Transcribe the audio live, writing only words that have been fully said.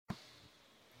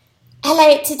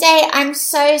Hello, today I'm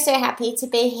so happy to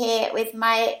be here with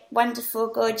my wonderful,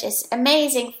 gorgeous,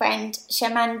 amazing friend,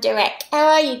 Shaman Durek. How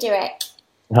are you, Durek?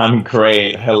 I'm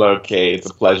great. Hello, Kate. It's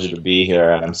a pleasure to be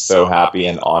here, and I'm so happy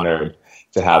and honored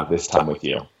to have this time with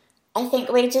you. I think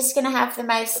we're just going to have the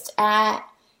most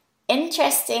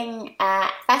interesting,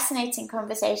 fascinating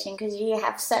conversation because you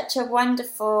have such a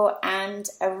wonderful and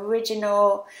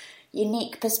original,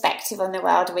 unique perspective on the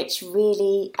world, which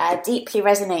really deeply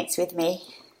resonates with me.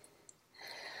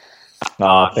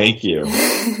 Thank you.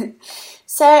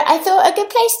 So I thought a good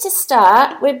place to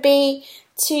start would be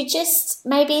to just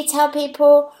maybe tell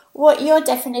people what your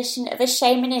definition of a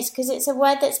shaman is, because it's a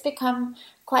word that's become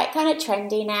quite kind of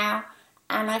trendy now.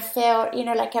 And I feel,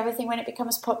 like everything, when it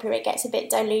becomes popular, it gets a bit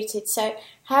diluted. So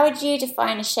how would you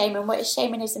define a shaman? What is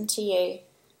shamanism to you?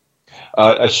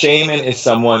 A shaman is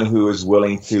someone who is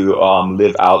willing to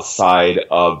live outside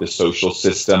of the social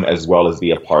system as well as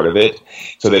be a part of it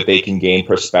so that they can gain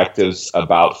perspectives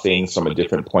about things from a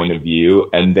different point of view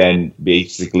and then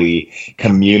basically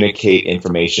communicate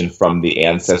information from the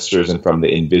ancestors and from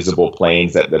the invisible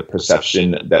planes that the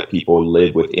perception that people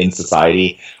live within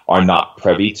society are not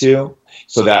privy to.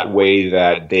 So that way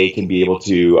that they can be able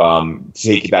to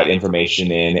take that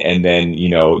information in and then,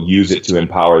 use it to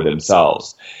empower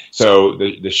themselves. So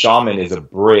the shaman is a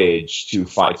bridge to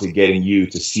getting you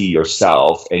to see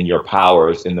yourself and your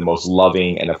powers in the most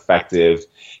loving and effective,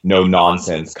 no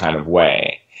nonsense kind of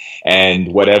way.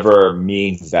 And whatever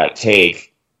means that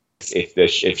take,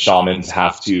 if shamans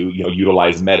have to,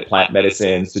 utilize plant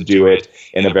medicines to do it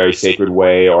in a very sacred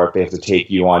way, or if they have to take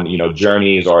you on,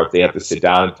 journeys, or if they have to sit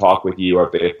down and talk with you, or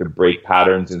if they have to break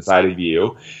patterns inside of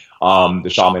you, the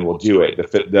shaman will do it.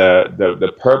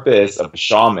 The purpose of the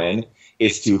shaman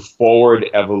is to forward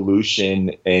evolution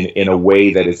in a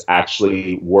way that is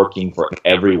actually working for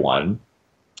everyone.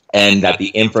 And that the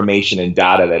information and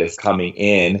data that is coming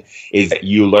in is that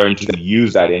you learn to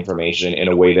use that information in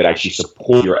a way that actually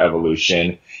supports your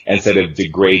evolution instead of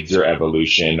degrades your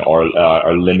evolution or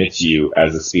limits you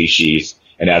as a species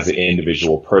and as an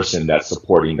individual person that's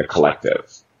supporting the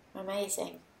collective.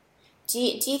 Amazing. Do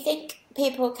you think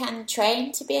people can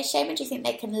train to be a shaman? Do you think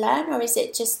they can learn, or is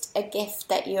it just a gift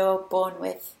that you're born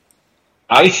with?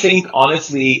 I think,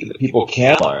 honestly, that people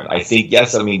can learn. I think,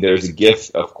 yes, there's a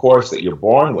gift, of course, that you're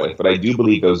born with, but I do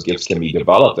believe those gifts can be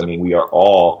developed. We are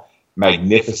all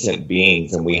magnificent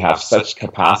beings, and we have such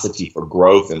capacity for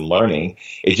growth and learning.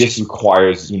 It just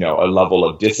requires, a level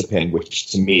of discipline,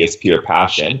 which to me is pure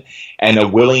passion, and a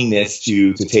willingness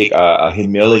to take a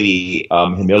humility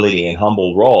and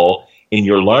humble role in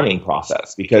your learning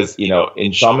process. Because,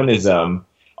 in shamanism,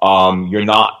 you're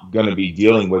not going to be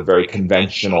dealing with very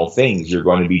conventional things. You're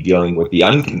going to be dealing with the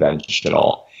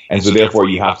unconventional. And so therefore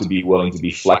you have to be willing to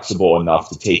be flexible enough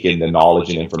to take in the knowledge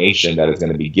and information that is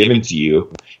going to be given to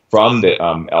you from the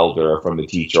elder or from the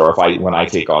teacher. Or when I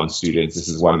take on students, this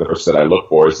is one of the first that I look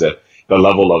for, is the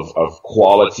level of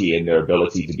quality and their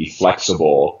ability to be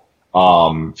flexible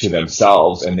to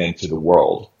themselves and then to the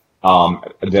world.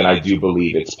 Then I do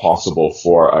believe it's possible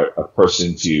for a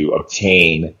person to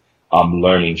obtain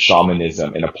learning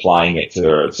shamanism and applying it to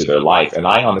their life. And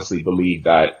I honestly believe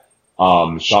that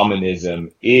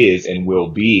shamanism is and will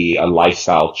be a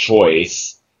lifestyle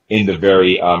choice in the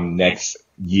very next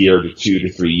year to 2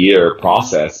 to 3 year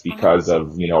process because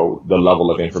of, the level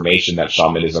of information that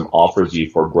shamanism offers you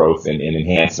for growth and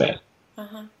enhancement.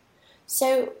 Uh-huh.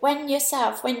 So when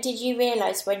did you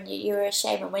realize when you were a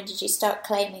shaman? When did you start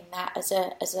claiming that as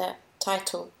a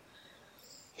title?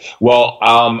 Well,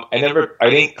 I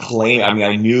didn't claim,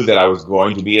 I knew that I was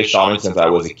going to be a shaman since I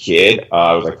was a kid.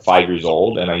 I was like 5 years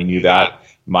old, and I knew that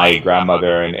my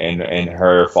grandmother and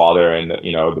her father and,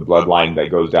 the bloodline that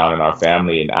goes down in our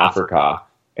family in Africa,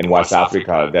 in West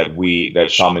Africa,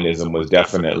 that shamanism was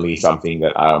definitely something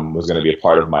that was going to be a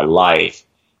part of my life.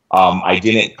 I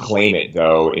didn't claim it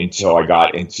though until I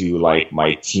got into like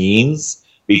my teens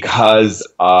because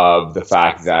of the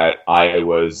fact that I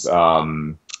was,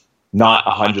 not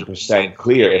 100%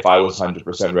 clear if I was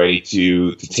 100% ready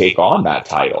to take on that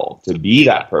title, to be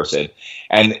that person.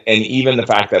 And even the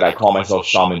fact that I call myself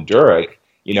Shaman Durek,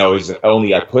 is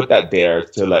only I put that there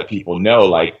to let people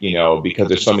know, because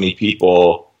there's so many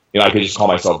people, I could just call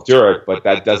myself Durek, but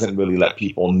that doesn't really let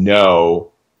people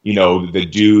know, the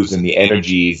dues and the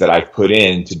energies that I've put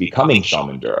in to becoming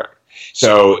Shaman Durek.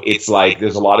 So it's like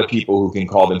there's a lot of people who can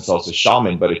call themselves a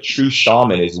shaman, but a true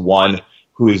shaman is one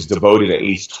who is devoted at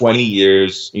least 20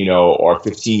 years, or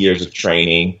 15 years of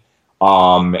training,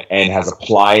 and has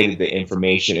applied the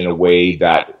information in a way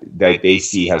that they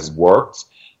see has worked,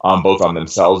 both on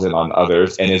themselves and on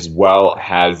others, and as well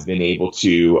has been able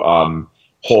to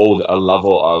hold a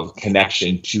level of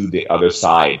connection to the other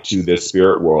side, to the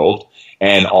spirit world,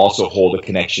 and also hold a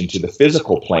connection to the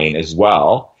physical plane as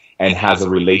well, and has a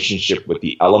relationship with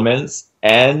the elements,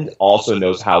 and also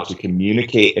knows how to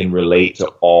communicate and relate to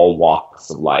all walks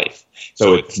of life.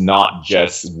 So it's not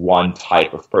just one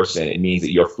type of person. It means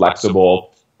that you're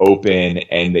flexible, open,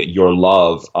 and that your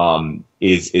love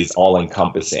is all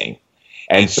encompassing.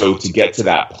 And so to get to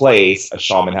that place, a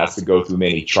shaman has to go through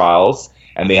many trials,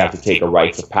 and they have to take a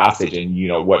rites of passage. And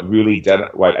what really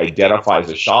what identifies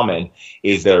a shaman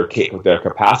is their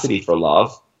capacity for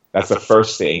love. That's the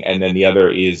first thing, and then the other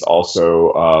is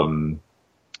also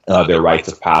their rites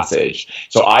of passage.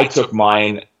 So I took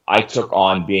mine. I took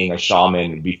on being a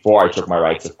shaman before I took my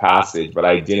rites of passage, but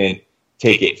I didn't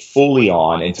take it fully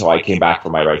on until I came back for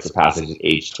my rites of passage at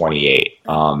age 28.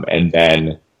 And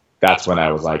then that's when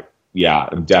I was like, yeah,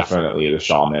 I'm definitely the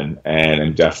shaman, and I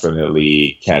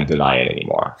definitely can't deny it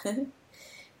anymore.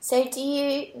 So do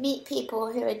you meet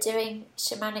people who are doing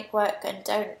shamanic work and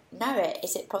don't know it?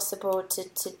 Is it possible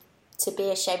to be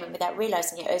a shaman without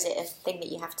realising it, or is it a thing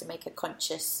that you have to make a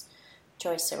conscious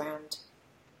choice around?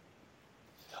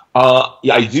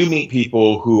 Yeah, I do meet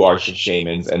people who are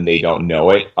shamans and they don't know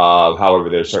it. However,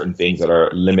 there are certain things that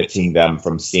are limiting them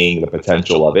from seeing the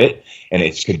potential of it. And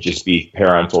it could just be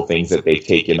parental things that they've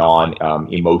taken on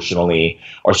emotionally,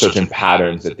 or certain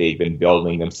patterns that they've been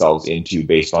building themselves into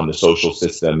based on the social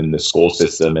system and the school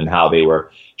system, and how they were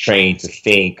trained to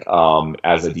think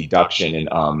as a deduction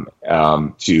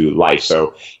and to life.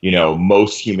 So,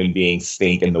 most human beings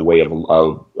think in the way of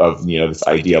this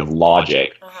idea of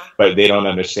logic. But they don't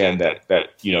understand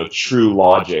that true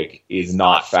logic is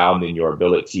not found in your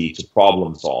ability to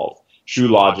problem solve. True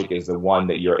logic is the one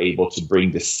that you're able to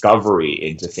bring discovery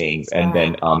into things, and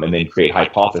then create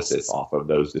hypothesis off of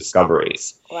those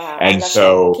discoveries. Wow! And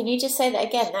so, can you just say that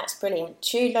again? That's brilliant.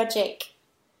 True logic.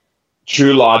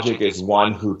 True logic is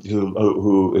one who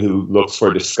looks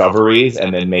for discoveries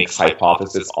and then makes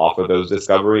hypotheses off of those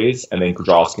discoveries and then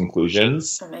draws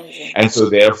conclusions. Amazing. And so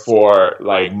therefore,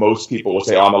 like, most people will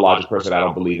say, "Oh, I'm a logic person. I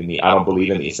don't believe in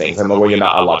these things." And well, you're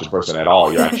not a logic person at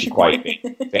all. You're actually quite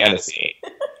fantasy.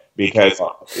 Because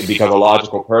a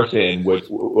logical person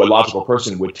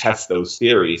would test those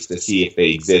theories to see if they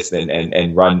exist,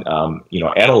 and run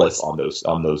analysis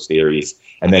on those theories,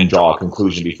 and then draw a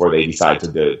conclusion before they decide to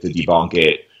debunk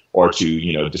it, or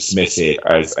to dismiss it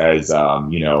as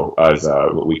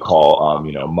what we call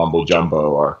mumbo jumbo,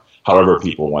 or however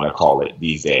people want to call it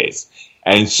these days.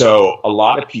 And so a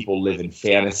lot of people live in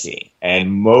fantasy,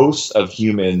 and most of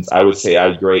humans, I would say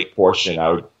a great portion,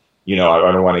 I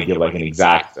don't want to give like an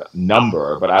exact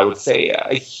number, but I would say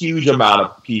a huge amount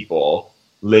of people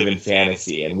live in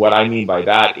fantasy. And what I mean by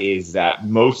that is that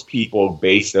most people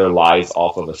base their lives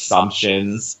off of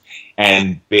assumptions,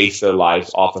 and base their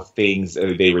lives off of things.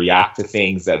 They react to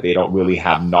things that they don't really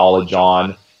have knowledge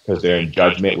on, because they're in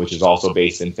judgment, which is also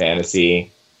based in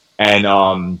fantasy.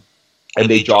 And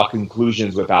they draw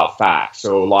conclusions without facts.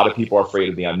 So a lot of people are afraid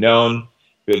of the unknown,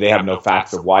 but they have no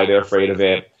facts of why they're afraid of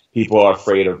it. People are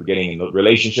afraid of getting in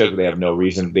relationships, but they have no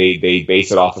reason. They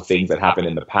base it off of things that happened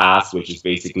in the past, which is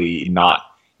basically not,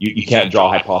 you can't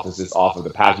draw hypothesis off of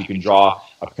the past. You can draw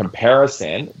a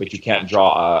comparison, but you can't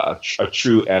draw a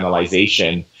true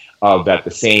analyzation of that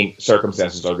the same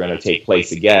circumstances are going to take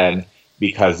place again,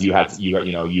 because you had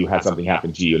something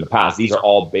happen to you in the past. These are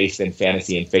all based in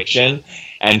fantasy and fiction.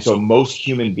 And so most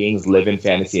human beings live in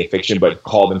fantasy and fiction, but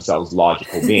call themselves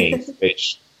logical beings,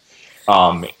 which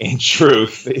in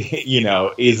truth,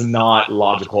 is not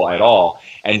logical at all.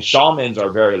 And shamans are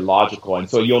very logical. And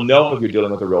so you'll know if you're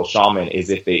dealing with a real shaman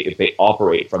is if they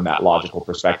operate from that logical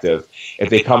perspective. If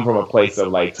they come from a place of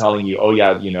like telling you, oh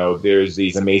yeah, there's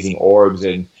these amazing orbs,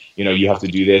 and you have to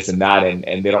do this and that,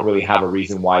 and they don't really have a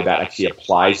reason why that actually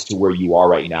applies to where you are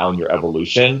right now in your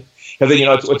evolution.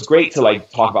 Because it's great to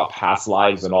like talk about past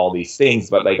lives and all these things,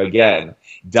 but like, again,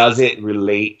 does it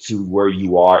relate to where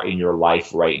you are in your life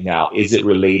right now? Is it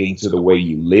relating to the way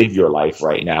you live your life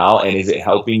right now? And is it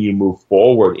helping you move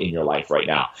forward in your life right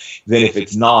now? Then if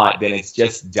it's not, then it's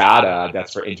just data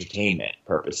that's for entertainment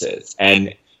purposes.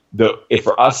 And if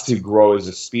for us to grow as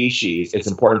a species, it's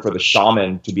important for the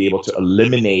shaman to be able to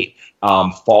eliminate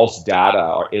false data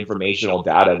or informational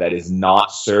data that is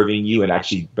not serving you and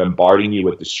actually bombarding you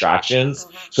with distractions,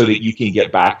 so that you can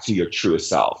get back to your truest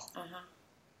self.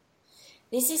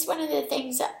 This is one of the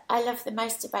things that I love the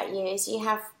most about you, is you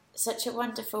have such a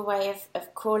wonderful way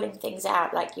of calling things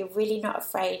out. Like, you're really not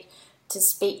afraid to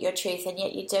speak your truth, and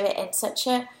yet you do it in such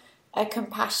a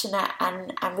compassionate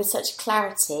and with such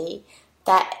clarity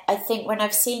that I think when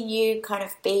I've seen you kind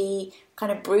of be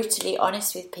kind of brutally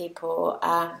honest with people,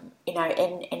 you know,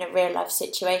 in a real life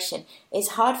situation, it's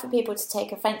hard for people to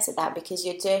take offense at that because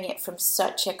you're doing it from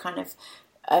such a kind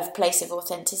of place of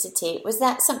authenticity. Was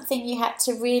that something you had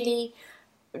to really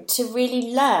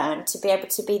learn to be able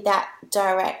to be that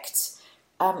direct,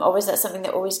 or was that something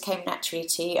that always came naturally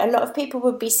to you? A lot of people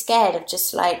would be scared of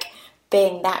just like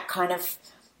being that kind of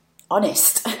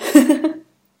honest.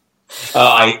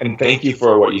 And thank you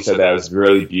for what you said. That was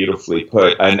really beautifully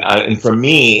put. And for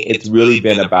me, it's really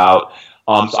been about.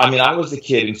 So I mean, I was the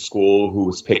kid in school who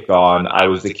was picked on. I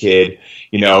was the kid,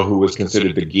 you know, who was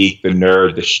considered the geek, the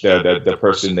nerd, the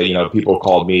person that, you know, people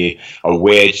called me a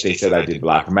witch. They said I did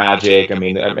black magic. I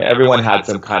mean, everyone had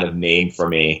some kind of name for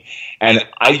me. And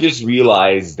I just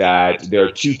realized that there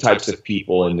are two types of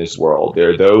people in this world. There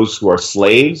are those who are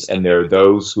slaves, and there are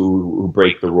those who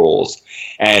break the rules.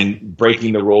 And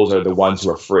breaking the rules are the ones who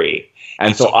are free.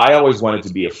 And so I always wanted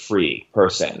to be a free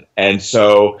person. And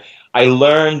so I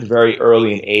learned very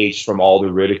early in age from all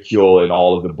the ridicule and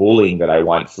all of the bullying that I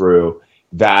went through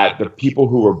that the people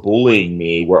who were bullying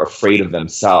me were afraid of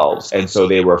themselves. And so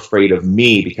they were afraid of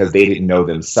me because they didn't know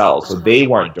themselves. So they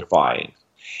weren't defined.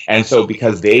 And so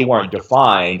because they weren't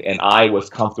defined and I was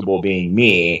comfortable being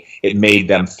me, it made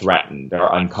them threatened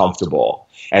or uncomfortable.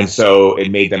 And so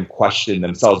it made them question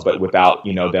themselves, but without,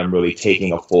 you know, them really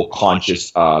taking a full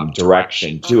conscious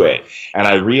direction to it. And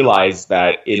I realized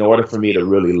that in order for me to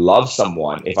really love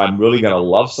someone, if I'm really going to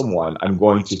love someone, I'm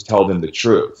going to tell them the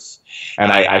truth.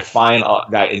 And I find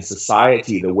that in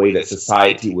society, the way that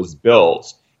society was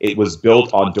built, it was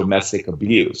built on domestic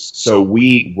abuse. So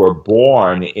we were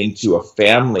born into a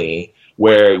family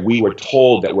where we were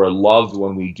told that we're loved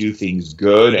when we do things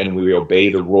good and we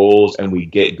obey the rules and we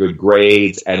get good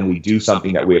grades and we do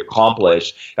something that we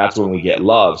accomplish. That's when we get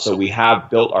love. So we have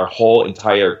built our whole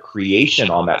entire creation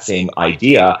on that same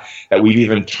idea, that we've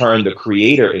even turned the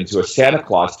creator into a Santa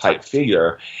Claus type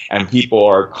figure. And people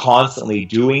are constantly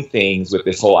doing things with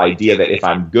this whole idea that if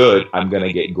I'm good, I'm going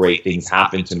to get great things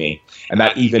happen to me. And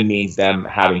that even means them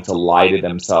having to lie to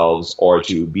themselves or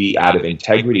to be out of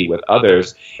integrity with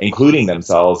others, including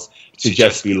themselves, to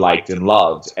just be liked and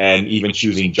loved, and even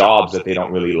choosing jobs that they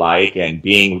don't really like and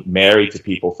being married to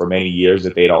people for many years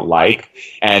that they don't like,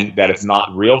 and that it's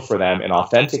not real for them and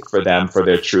authentic for them for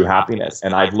their true happiness.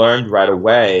 And I've learned right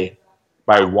away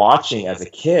by watching as a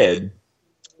kid,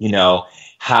 you know,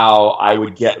 how I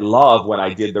would get love when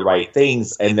I did the right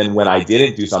things. And then when I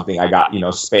didn't do something, I got, you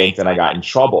know, spanked and I got in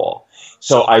trouble.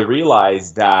 So I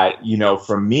realized that, you know,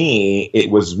 for me,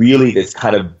 it was really this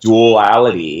kind of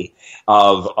duality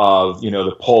of, you know,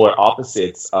 the polar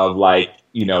opposites of like,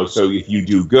 you know, so if you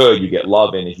do good, you get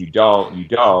love, and if you don't, you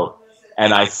don't.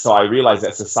 And I realized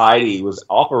that society was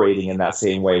operating in that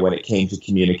same way when it came to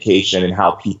communication and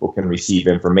how people can receive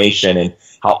information and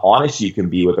how honest you can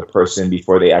be with a person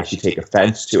before they actually take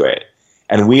offense to it.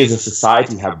 And we as a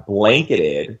society have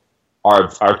blanketed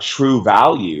our true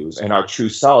values and our true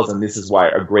selves. And this is why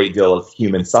a great deal of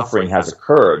human suffering has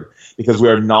occurred, because we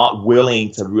are not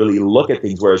willing to really look at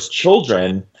things, whereas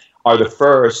children are the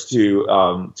first to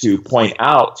point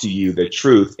out to you the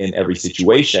truth in every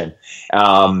situation. You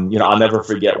know, I'll never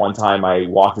forget one time I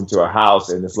walked into a house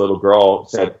and this little girl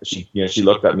said, she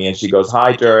looked at me and she goes,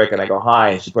 "Hi, Durek." And I go, "Hi."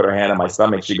 And she put her hand on my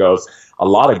stomach. She goes, "A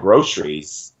lot of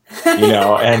groceries," you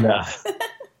know, and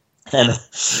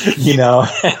you know,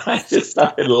 I just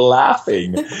started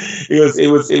laughing.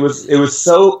 It was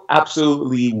so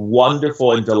absolutely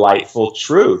wonderful and delightful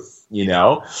truth, you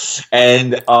know,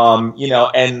 and you know,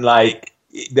 and like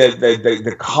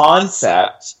the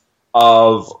concept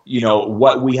of, you know,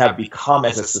 what we have become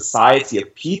as a society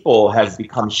of people has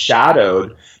become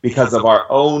shadowed because of our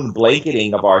own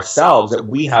blanketing of ourselves, that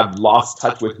we have lost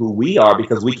touch with who we are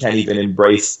because we can't even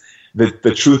embrace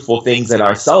the truthful things in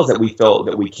ourselves that we feel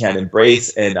that we can embrace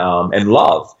and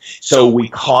love. So we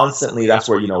constantly, that's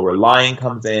where, you know, where lying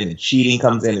comes in and cheating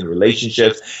comes in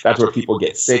relationships. That's where people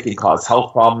get sick and cause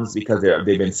health problems because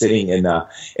they've been sitting in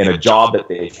a job that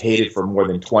they've hated for more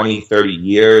than 20, 30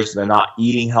 years. They're not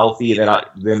eating healthy.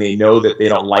 Then they know that they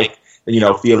don't like, you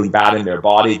know, feeling bad in their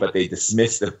body, but they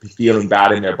dismiss the feeling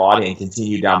bad in their body and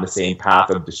continue down the same path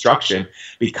of destruction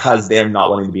because they're not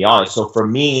willing to be honest. So for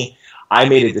me, I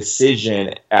made a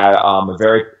decision at a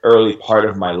very early part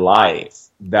of my life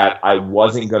that I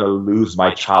wasn't going to lose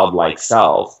my childlike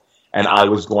self, and I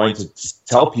was going to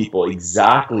tell people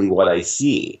exactly what I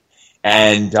see.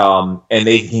 And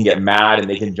they can get mad and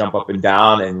they can jump up and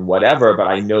down and whatever, but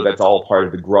I know that's all part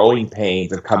of the growing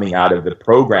pains of coming out of the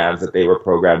programs that they were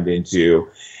programmed into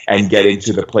and get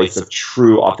into the place of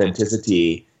true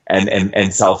authenticity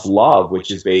and self-love,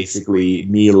 which is basically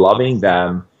me loving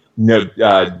them,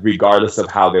 regardless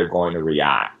of how they're going to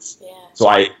react.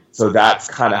 Yeah. So that's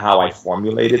kind of how I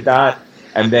formulated that.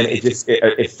 And then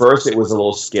at first it was a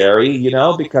little scary,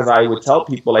 because I would tell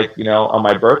people, like, on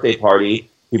my birthday party,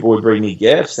 people would bring me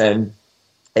gifts, and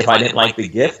if I didn't like the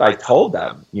gift, I told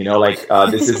them,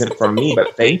 this isn't from me,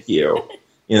 but thank you.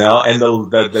 And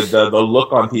the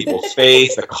look on people's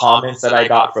face, the comments that I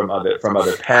got from other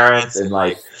parents, and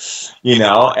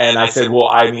and I said, well,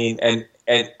 I mean,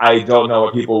 and I don't know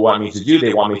what people want me to do.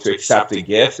 They want me to accept a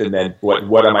gift, and then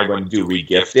what am I going to do?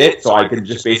 Re-gift it? So I can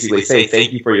just basically say,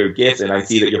 thank you for your gift, and I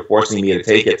see that you're forcing me to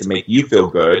take it to make you feel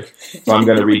good, so I'm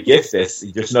going to re-gift this.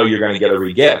 Just know you're going to get a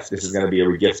re-gift. This is going to be a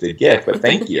re-gifted gift, but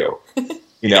thank you.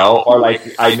 Or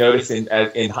like I noticed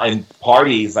in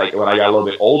parties, like when I got a little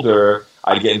bit older,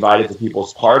 I'd get invited to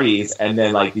people's parties, and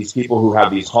then like these people who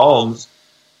have these homes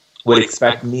would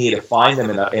expect me to find them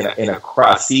in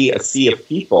a sea of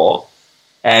people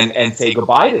and say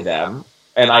goodbye to them.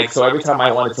 And so every time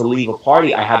I wanted to leave a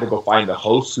party, I had to go find the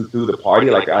host who threw the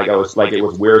party, like it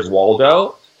was Where's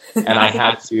Waldo, and I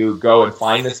had to go and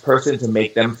find this person to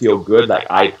make them feel good, like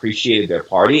I appreciated their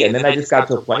party. And then I just got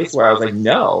to a place where I was like,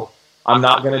 no, I'm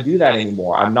not going to do that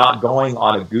anymore. I'm not going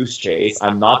on a goose chase.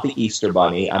 I'm not the Easter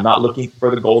Bunny. I'm not looking for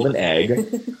the golden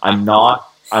egg. I'm not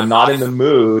in the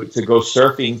mood to go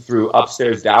surfing through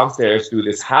upstairs, downstairs through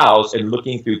this house and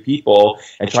looking through people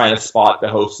and trying to spot the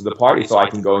host of the party so I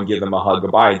can go and give them a hug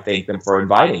goodbye and thank them for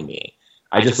inviting me.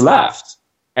 I just left.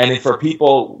 And if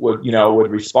people would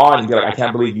respond and be like, I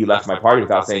can't believe you left my party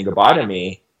without saying goodbye to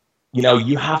me.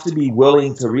 You have to be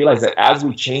willing to realize that as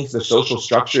we change the social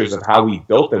structures of how we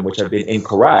built them, which have been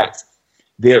incorrect,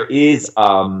 there is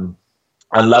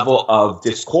a level of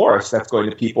discourse that's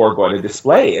people are going to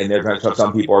display. And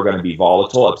some people are going to be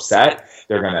volatile, upset.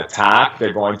 They're going to attack.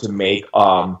 They're going to make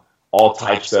all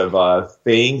types of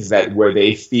things where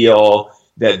they feel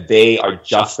that they are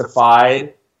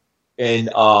justified in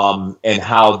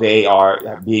how they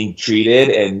are being treated,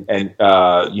 and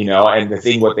the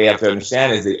thing what they have to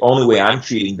understand is the only way I'm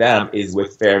treating them is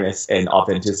with fairness and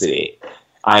authenticity.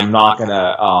 I'm not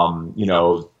gonna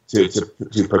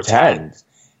to pretend.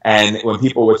 And when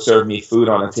people would serve me food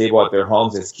on a table at their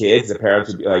homes as kids, the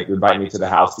parents would invite me to the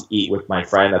house to eat with my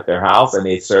friend at their house, and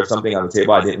they'd serve something on the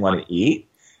table I didn't want to eat.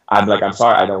 I'm like, I'm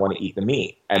sorry, I don't want to eat the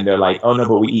meat. And they're like, oh, no,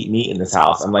 but we eat meat in this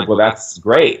house. I'm like, well, that's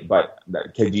great, but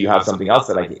do you have something else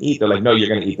that I can eat? They're like, no, you're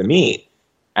going to eat the meat.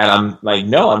 And I'm like,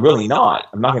 no, I'm really not.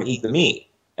 I'm not going to eat the meat.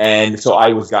 And so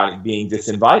I was being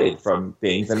disinvited from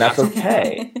things, and that's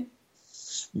okay.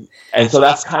 And so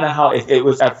that's kind of how it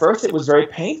was. At first, it was very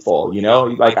painful,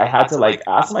 like I had to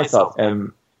ask myself,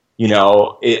 you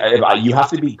have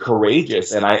to be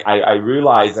courageous. And I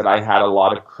realized that I had a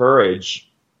lot of courage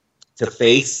to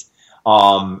face,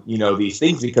 these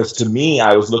things, because to me,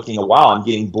 I was looking at, wow, I'm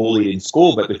getting bullied in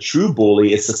school, but the true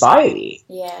bully is society.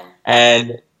 Yeah.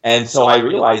 And so I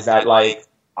realized that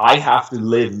I have to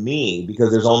live me,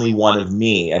 because there's only one of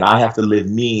me, and I have to live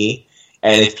me.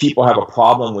 And if people have a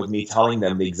problem with me telling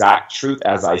them the exact truth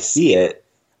as I see it,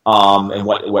 and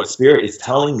what spirit is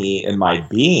telling me in my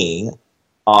being,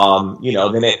 then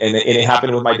it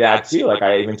happened with my dad too. Like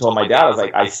I even told my dad, I was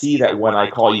like, I see that when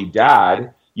I call you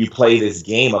dad, you play this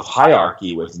game of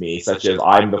hierarchy with me, such as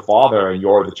I'm the father and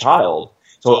you're the child.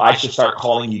 So I should start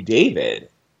calling you David.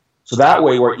 So that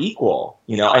way we're equal,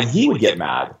 and he would get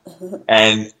mad.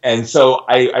 And so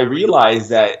I realized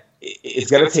that it's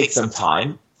going to take some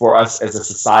time for us as a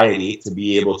society to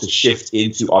be able to shift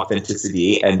into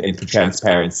authenticity and into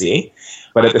transparency.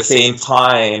 But at the same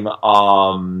time,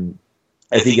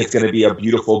 I think it's going to be a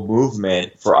beautiful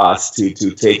movement for us to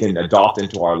take and adopt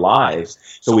into our lives,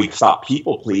 so we stop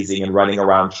people pleasing and running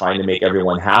around trying to make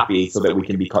everyone happy so that we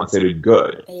can be considered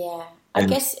good. Yeah. I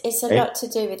guess it's a lot to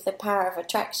do with the power of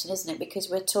attraction, isn't it? Because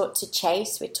we're taught to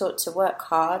chase, we're taught to work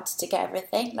hard to get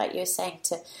everything, like you were saying,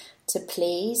 to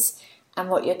please. And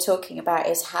what you're talking about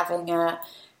is having a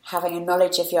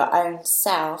knowledge of your own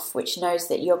self, which knows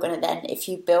that you're going to then, if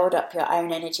you build up your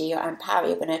own energy, your own power,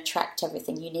 you're going to attract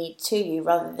everything you need to you,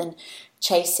 rather than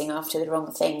chasing after the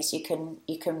wrong things. You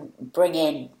can bring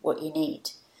in what you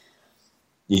need.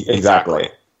 Exactly.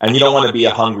 And you don't want to be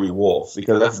a hungry wolf,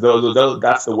 because that's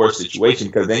the worst situation,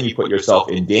 because then you put yourself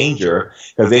in danger,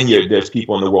 because then there's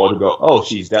people in the world who go, oh,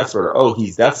 she's desperate, or oh,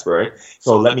 he's desperate,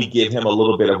 so let me give him a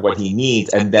little bit of what he needs,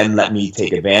 and then let me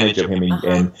take advantage of him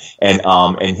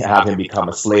and have him become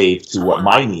a slave to what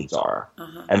my needs are.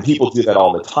 And people do that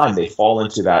all the time. They fall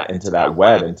into that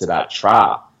web, into that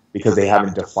trap. because they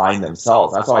haven't defined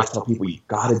themselves. That's why I tell people, you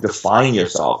got to define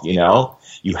yourself, you know?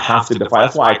 You have to define.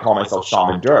 That's why I call myself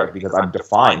Shaman Durek, because I'm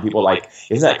defined. People are like,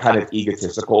 isn't that kind of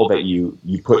egotistical that you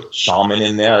put shaman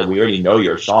in there? We already know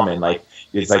you're a shaman. Like,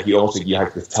 it's like you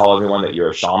have to tell everyone that you're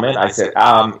a shaman. I said,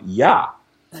 yeah.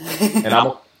 And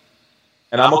I'm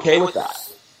okay with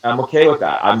that. I'm okay with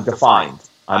that. I'm defined.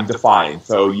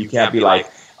 So you can't be like,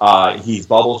 he's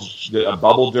Bubble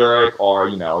Durek, or,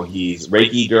 you know, he's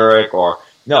Reiki Durek, or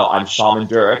no, I'm Shaman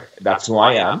Durek. That's who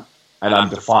I am, and I'm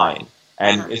defined.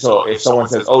 And so if someone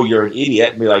says, "Oh, you're an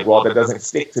idiot," be like, "Well, that doesn't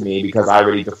stick to me because I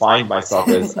already defined myself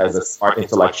as a smart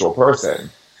intellectual person.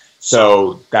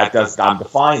 So I'm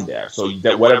defined there. So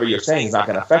that whatever you're saying is not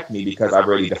going to affect me because I've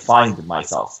already defined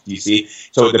myself." Do you see?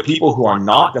 So the people who are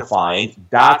not defined,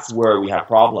 that's where we have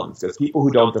problems. Because people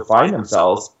who don't define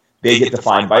themselves, they get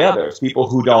defined by others. People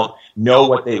who don't know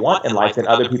what they want in life, then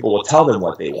other people will tell them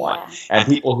what they want. And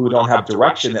people who don't have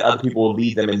direction, then other people will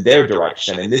lead them in their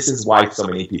direction. And this is why so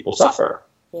many people suffer.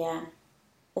 Yeah.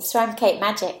 That's why I'm Kate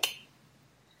Magic.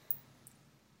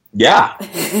 Yeah.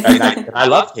 And I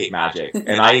love Kate Magic.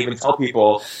 And I even tell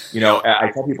people, you know,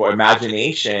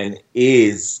 imagination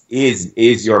is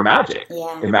your magic.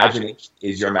 Yeah. Imagination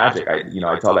is your magic. I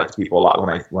tell that to people a lot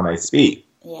when I speak.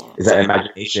 Yeah. Is that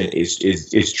imagination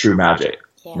is true magic,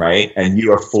 right? And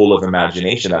you are full of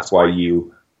imagination. That's why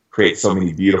you create so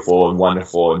many beautiful and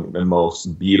wonderful and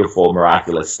most beautiful,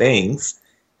 miraculous things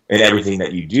in everything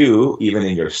that you do, even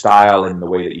in your style and the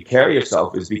way that you carry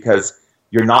yourself, is because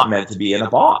you're not meant to be in a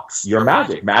box. You're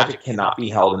magic. Magic cannot be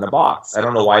held in a box. I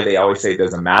don't know why they always say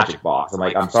there's a magic box. I'm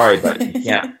like, I'm sorry, but you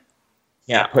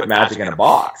can't put magic in a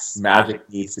box. Magic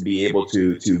needs to be able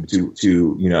to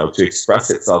express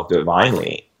itself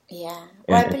divinely. Yeah.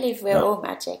 Well, I believe we're all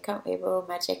magic, aren't we? We're all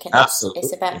magic, and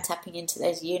it's about tapping into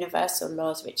those universal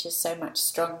laws, which is so much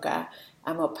stronger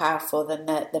and more powerful than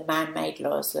the man-made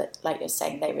laws that, like you're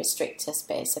saying, they restrict us.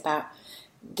 But it's about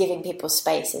giving people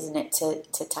space, isn't it,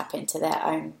 to tap into their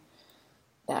own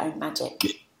magic.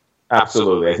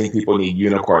 Absolutely. I think people need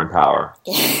unicorn power.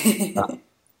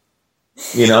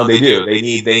 You know, they do. They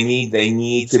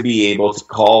need to be able to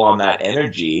call on that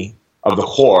energy of the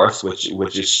horse,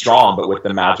 which is strong, but with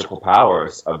the magical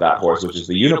powers of that horse, which is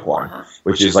the unicorn,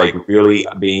 which is like really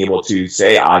being able to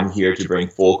say, I'm here to bring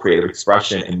full creative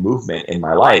expression and movement in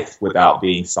my life without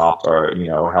being stopped or, you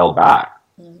know, held back.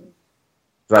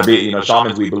 So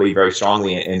shamans, we believe very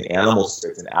strongly in animal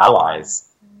spirits and allies,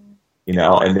 you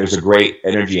know, and there's a great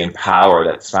energy and power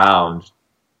that's found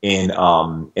in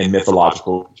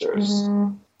mythological creatures.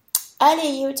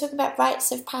 Earlier you were talking about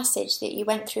rites of passage, that you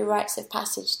went through rites of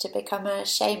passage to become a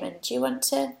shaman. Do you want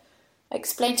to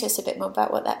explain to us a bit more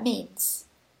about what that means?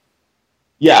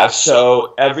 Yeah,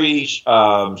 so every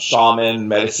shaman,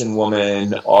 medicine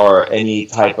woman, or any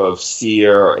type of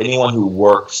seer, or anyone who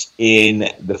works in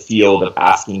the field of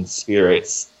asking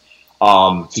spirits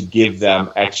to give them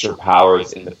extra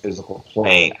powers in the physical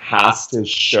plane has to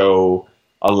show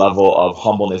a level of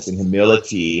humbleness and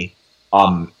humility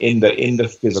in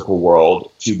the physical world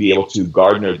to be able to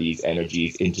garner these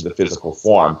energies into the physical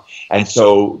form. And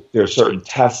so there are certain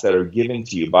tests that are given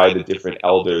to you by the different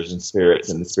elders and spirits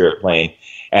in the spirit plane,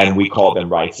 and we call them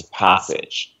rites of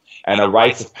passage. And a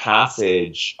rites of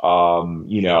passage,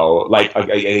 like an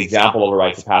example of a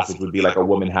rites of passage would be like a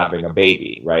woman having a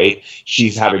baby, right?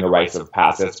 She's having a rites of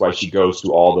passage. That's why she goes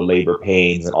through all the labor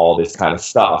pains and all this kind of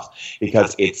stuff,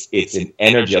 because it's an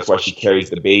energy. That's why she carries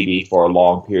the baby for a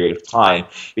long period of time,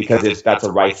 because that's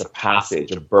a rites of passage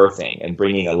of birthing and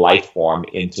bringing a life form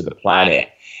into the planet.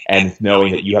 And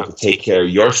knowing that you have to take care of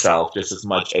yourself just as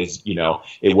much as,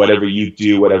 whatever you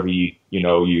do, whatever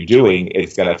you're doing,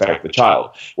 it's going to affect the child.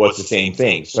 Well, it's the same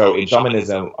thing. So in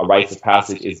shamanism, a rites of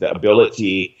passage is the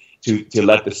ability to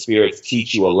let the spirits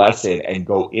teach you a lesson and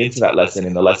go into that lesson.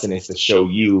 And the lesson is to show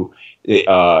you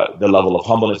the level of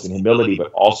humbleness and humility,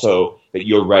 but also that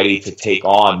you're ready to take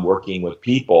on working with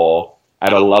people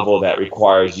at a level that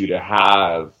requires you to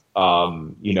have,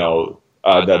 the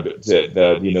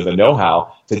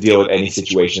know-how to deal with any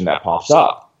situation that pops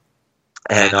up.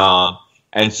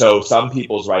 And so some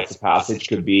people's rites of passage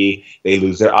could be they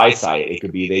lose their eyesight. It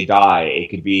could be they die. It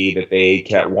could be that they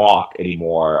can't walk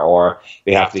anymore, or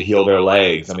they have to heal their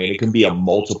legs. I mean, it can be a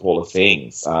multiple of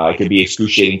things. It could be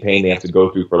excruciating pain they have to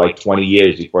go through for like 20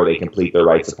 years before they complete their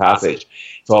rites of passage.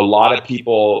 So a lot of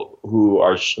people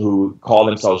who call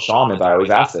themselves shamans, I always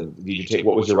ask them,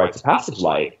 what was your rites of passage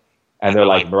like? And they're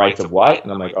like, rites of what?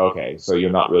 And I'm like, okay, so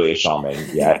you're not really a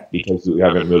shaman yet because you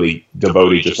haven't really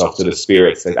devoted yourself to the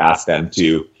spirits that ask them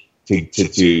to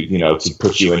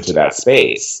put you into that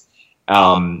space.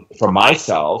 For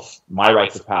myself, my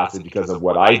rites of passage, because of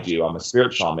what I do, I'm a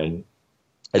spirit shaman.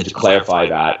 And to clarify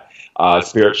that,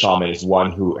 spirit shaman is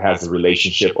one who has a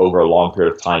relationship over a long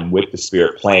period of time with the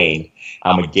spirit plane.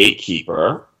 I'm a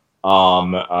gatekeeper,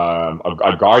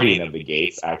 a guardian of the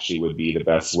gates, actually would be the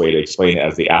best way to explain it,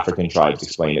 as the African tribes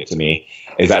explain it to me.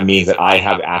 Is that means that I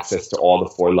have access to all the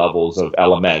 4 levels of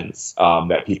elements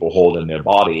that people hold in their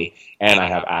body, and I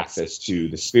have access to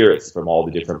the spirits from all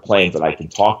the different planes that I can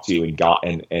talk to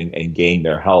and gain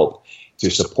their help to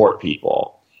support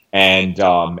people. And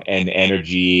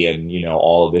energy and, you know,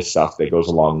 all of this stuff that goes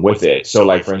along with it. So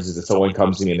like, for instance, if someone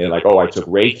comes to me and they're like, oh, I took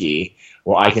Reiki,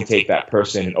 well, I can take that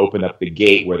person and open up the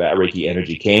gate where that Reiki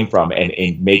energy came from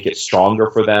and make it stronger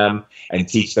for them and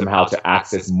teach them how to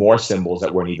access more symbols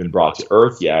that weren't even brought to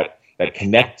earth yet that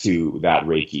connect to that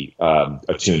Reiki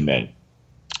attunement.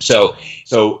 So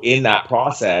in that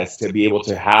process, to be able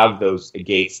to have those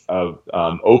gates of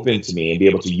open to me and be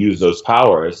able to use those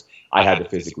powers, I had to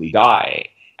physically die.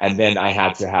 And then I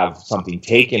had to have something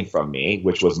taken from me,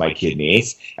 which was my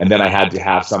kidneys. And then I had to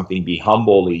have something be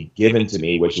humbly given to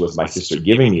me, which was my sister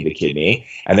giving me the kidney.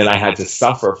 And then I had to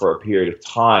suffer for a period of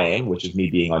time, which is me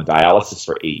being on dialysis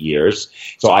for 8 years,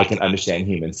 so I can understand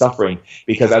human suffering.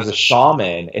 Because as a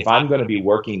shaman, if I'm going to be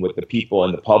working with the people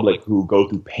in the public who go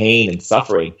through pain and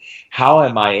suffering, how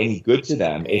am I any good to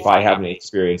them if I haven't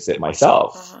experienced it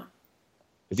myself? Uh-huh.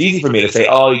 It's easy for me to say,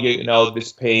 oh, you know,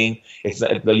 this pain, it's,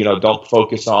 you know, don't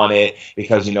focus on it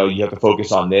because, you know, you have to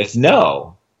focus on this.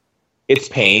 No, it's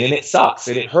pain and it sucks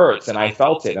and it hurts and I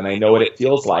felt it and I know what it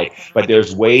feels like. But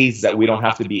there's ways that we don't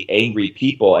have to be angry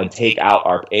people and take out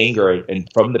our anger and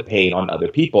from the pain on other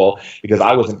people, because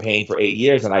I was in pain for 8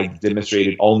 years and I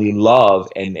demonstrated only love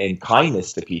and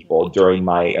kindness to people during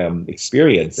my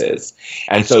experiences.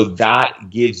 And so that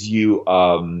gives you,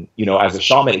 you know, as a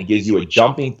shaman, it gives you a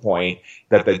jumping point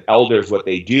that the elders, what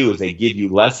they do is they give you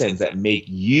lessons that make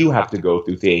you have to go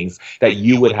through things that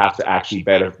you would have to actually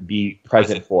better be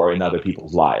present for in other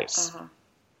people's lives. Uh-huh.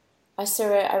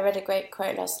 I read a great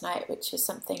quote last night, which was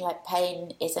something like,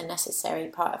 pain is a necessary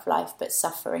part of life, but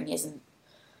suffering isn't.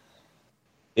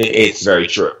 It's very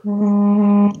true.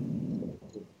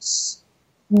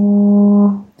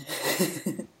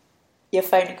 Your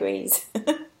phone agrees.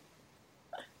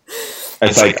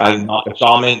 It's like, I'm not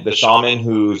the shaman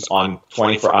who's on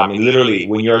 24. I mean, literally,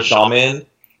 when you're a shaman,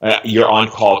 you're on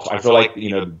call. I feel like,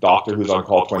 you know, the doctor who's on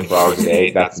call 24 hours a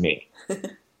day, that's me.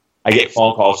 I get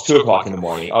phone calls 2 o'clock in the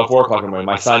morning, 4 o'clock in the morning.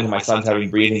 My son's having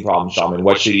breathing problems, shaman.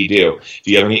 What should he do?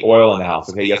 Do you have any oil in the house?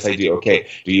 Okay, yes, I do. Okay.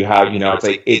 Do you have, you know, it's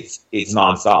like, it's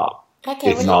nonstop.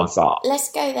 Okay. It's nonstop.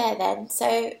 Let's go there then.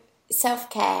 So,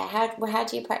 self-care, how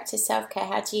do you practice self-care?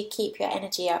 How do you keep your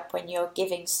energy up when you're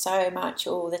giving so much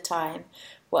all the time?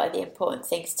 What are the important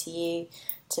things to you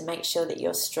to make sure that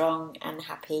you're strong and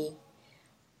happy?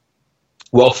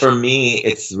 Well, for me,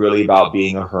 it's really about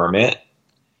being a hermit.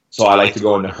 So I like to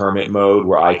go into hermit mode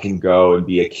where I can go and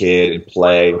be a kid and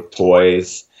play with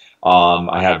toys.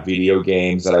 I have video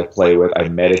games that I play with. I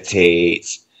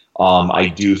meditate. I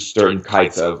do certain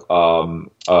kinds of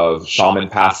shaman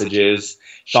passages.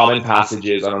 Shaman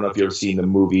passages, I don't know if you've ever seen the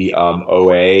movie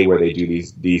OA, where they do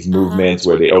these movements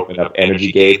where they open up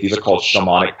energy gates. These are called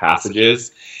shamanic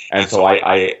passages. And so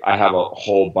I have a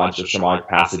whole bunch of shamanic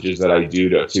passages that I do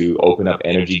to open up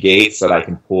energy gates that I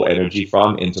can pull energy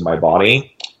from into my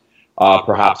body.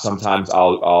 Perhaps sometimes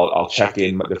I'll check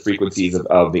in the frequencies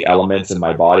of the elements in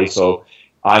my body. So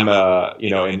I'm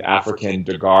in African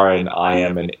Dagaran, I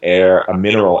am a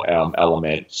mineral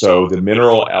element. So the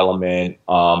mineral element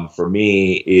for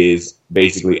me is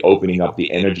basically opening up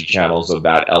the energy channels of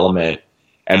that element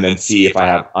and then see if I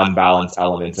have unbalanced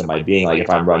elements in my being. Like if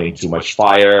I'm running too much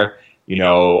fire,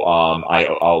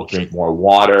 I'll drink more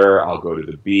water, I'll go to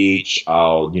the beach,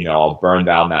 I'll burn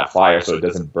down that fire so it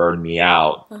doesn't burn me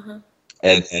out. Uh-huh.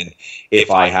 And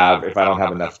if I don't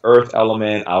have enough earth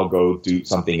element, I'll go do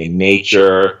something in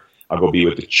nature. I'll go be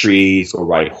with the trees, go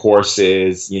ride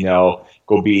horses,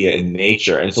 go be in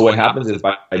nature. And so what happens is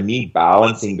by me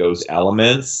balancing those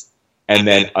elements and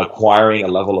then acquiring a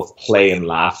level of play and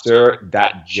laughter,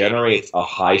 that generates a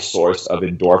high source of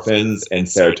endorphins and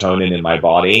serotonin in my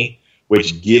body,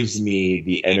 which gives me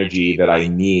the energy that I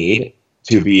need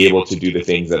to be able to do the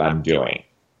things that I'm doing.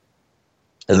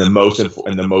 And the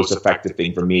most effective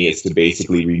thing for me is to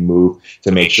basically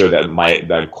make sure that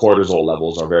that cortisol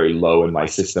levels are very low in my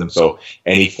system. So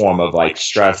any form of like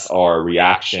stress or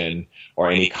reaction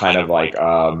or any kind of like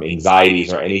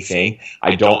anxieties or anything,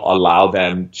 I don't allow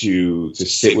them to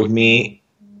sit with me,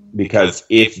 because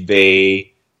if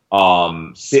they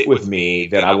sit with me,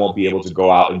 then I won't be able to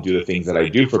go out and do the things that I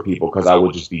do for people because I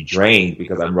will just be drained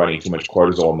because I'm running too much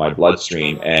cortisol in my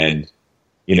bloodstream and,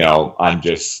 I'm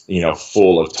just,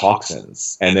 full of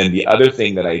toxins. And then the other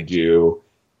thing that I do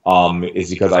is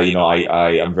because I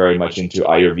am very much into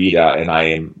Ayurveda, and I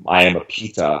am a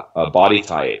Pitta, a body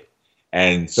type.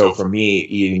 And so for me,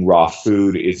 eating raw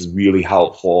food is really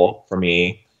helpful for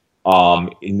me.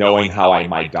 Knowing how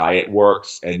my diet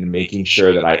works and making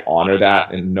sure that I honor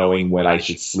that, and knowing when I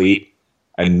should sleep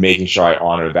and making sure I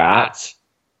honor that.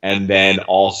 And then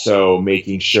also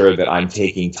making sure that I'm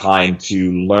taking time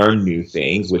to learn new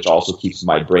things, which also keeps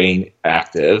my brain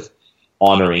active,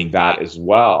 honoring that as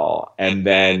well. And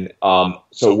then,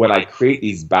 so when I create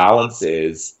these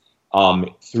balances,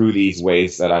 through these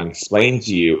ways that I'm explaining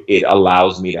to you, it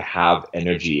allows me to have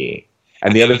energy.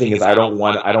 And the other thing is I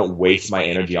don't waste my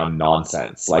energy on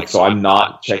nonsense. So I'm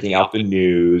not checking out the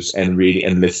news and reading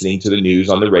and listening to the news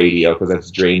on the radio because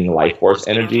that's draining life force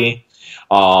energy.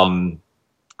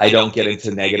 I don't get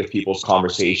into negative people's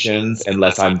conversations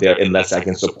unless I'm there, unless I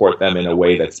can support them in a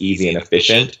way that's easy and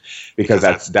efficient, because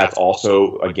that's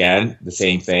also, again, the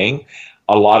same thing.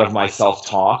 A lot of my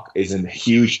self-talk is a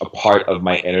huge part of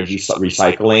my energy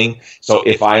recycling. So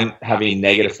if I'm having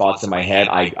negative thoughts in my head,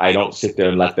 I don't sit there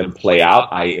and let them play out.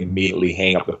 I immediately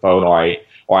hang up the phone,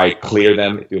 or I clear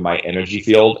them through my energy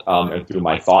field and through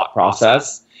my thought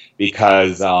process,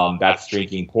 because that's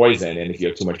drinking poison. And if you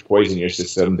have too much poison in your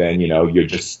system, then, you're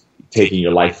just taking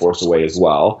your life force away as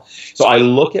well. So I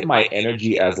look at my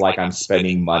energy as like I'm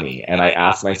spending money, and I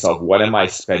ask myself, what am I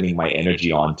spending my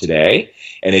energy on today?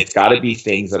 And it's got to be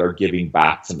things that are giving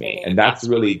back to me. And that's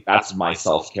my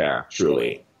self-care,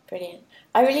 truly. Brilliant.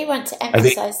 I really want to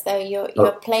emphasize, though,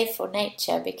 your playful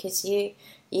nature, because you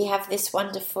have this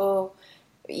wonderful,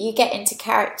 you get into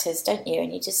characters, don't you?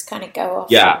 And you just kind of go off.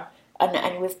 Yeah.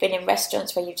 And we've been in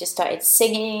restaurants where you've just started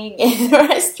singing in the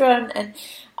restaurant, and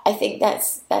I think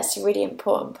that's a really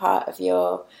important part of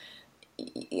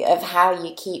how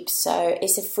you keep. So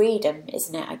it's a freedom,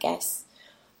 isn't it? I guess.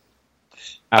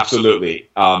 Absolutely.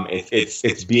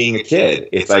 It's being a kid.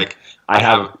 It's like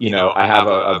I'm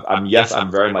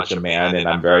very much a man, and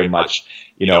I'm very much,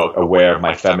 aware of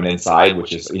my feminine side,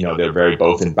 which is, they're very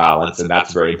both in balance. And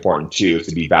that's very important too,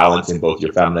 to be balanced in both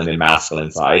your feminine and masculine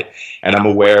side. And I'm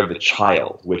aware of the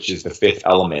child, which is the fifth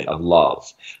element of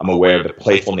love. I'm aware of the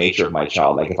playful nature of my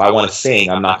child. Like if I want to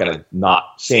sing, I'm not going to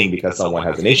not sing because someone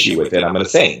has an issue with it. I'm going to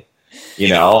sing,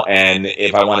 and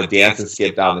if I want to dance and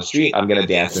skip down the street, I'm going to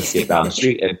dance and skip down the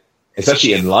street. And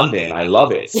especially in London, I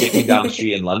love it. Skipping down the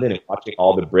street in London and watching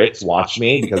all the Brits watch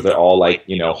me because they're all like,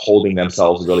 holding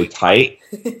themselves really tight,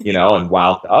 and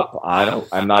wound up.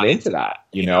 I'm not into that.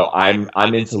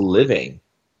 I'm into living,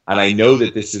 and I know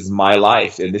that this is my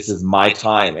life and this is my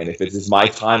time. And if this is my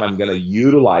time, I'm going to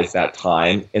utilize that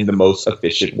time in the most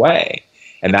efficient way.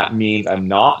 And that means I'm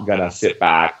not going to sit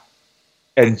back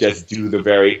and just do the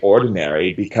very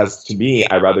ordinary, because to me,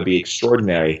 I'd rather be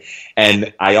extraordinary.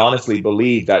 And I honestly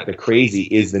believe that the crazy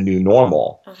is the new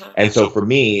normal. And so for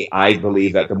me, I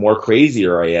believe that the more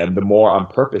crazier I am, the more on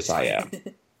purpose I am.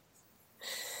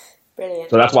 Brilliant.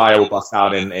 So that's why I will bust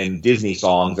out in Disney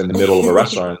songs in the middle of a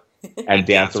restaurant and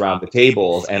dance around the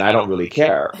tables. And I don't really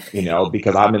care,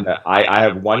 because I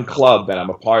have one club that I'm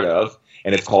a part of,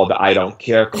 and it's called the I Don't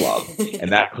Care Club.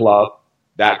 And that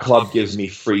club gives me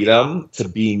freedom to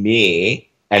be me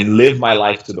and live my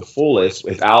life to the fullest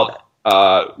without,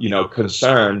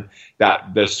 concern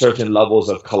that there's certain levels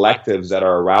of collectives that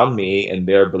are around me and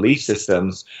their belief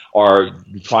systems are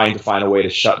trying to find a way to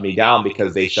shut me down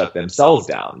because they shut themselves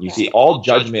down. You see, all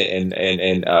judgment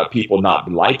and people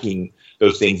not liking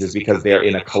those things is because they're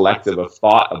in a collective of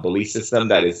thought, a belief system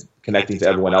that is connecting to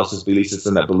everyone else's belief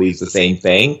system that believes the same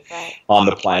thing on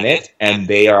the planet, and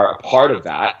they are a part of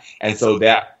that. And so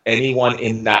that anyone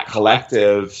in that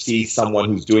collective sees someone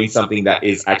who's doing something that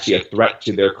is actually a threat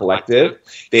to their collective,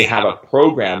 they have a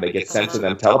program that gets sent to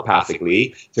them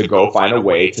telepathically to go find a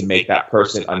way to make that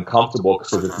person uncomfortable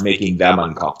because it's making them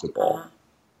uncomfortable.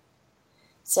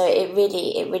 So it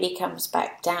really comes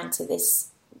back down to this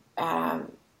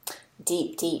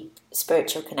deep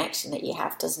spiritual connection that you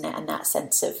have, doesn't it? And that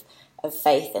sense of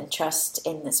faith and trust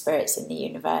in the spirits, in the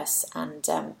universe, and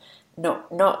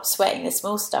not sweating the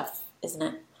small stuff, isn't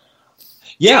it?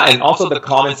 Yeah, and also the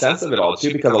common sense of it all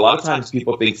too, because a lot of times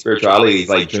people think spirituality is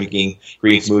like drinking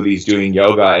green smoothies, doing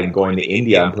yoga, and going to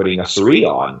India and putting a sari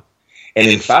on. And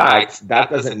in fact, that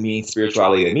doesn't mean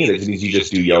spirituality to me. That means you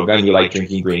just do yoga and you like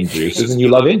drinking green juices and you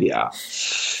love India.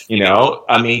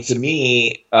 To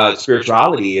me,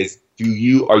 spirituality is,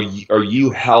 are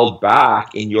you held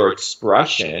back in your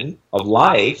expression of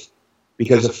life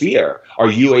because of fear?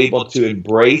 Are you able to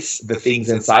embrace the things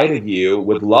inside of you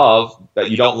with love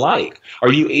that you don't like?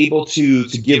 Are you able to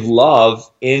give love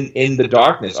in the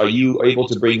darkness? Are you able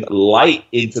to bring light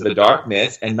into the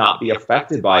darkness and not be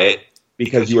affected by it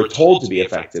because you were told to be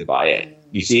affected by it?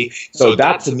 You see? So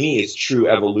that to me is true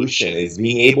evolution, is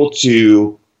being able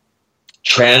to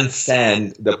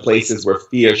transcend the places where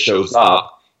fear shows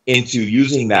up into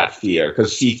using that fear.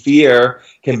 Because see, fear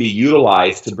can be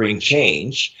utilized to bring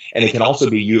change, and it can also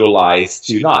be utilized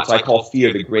to not. So I call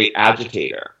fear the great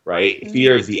agitator, right? Mm-hmm.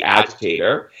 Fear is the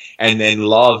agitator, and then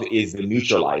love is the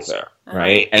neutralizer,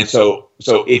 right? And so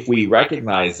if we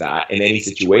recognize that in any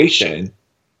situation,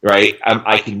 right,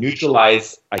 I can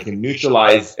neutralize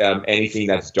anything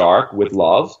that's dark with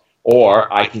love,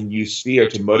 or I can use fear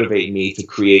to motivate me to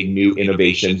create new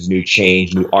innovations, new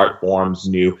change, new art forms,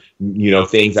 new,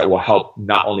 things that will help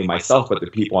not only myself, but the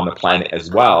people on the planet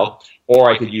as well. Or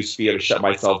I could use fear to shut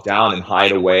myself down and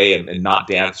hide away and not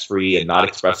dance free and not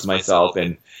express myself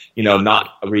and,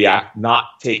 not react,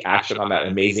 not take action on that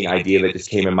amazing idea that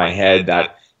just came in my head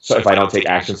that, so if I don't take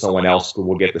action, someone else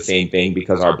will get the same thing,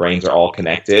 because our brains are all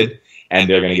connected. And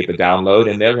they're going to get the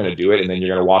download, and they're going to do it. And then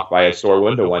you're going to walk by a store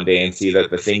window one day and see that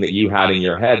the thing that you had in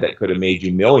your head that could have made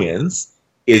you millions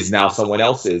is now someone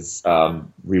else's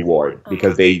reward,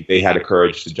 because they had the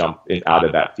courage to jump out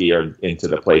of that fear into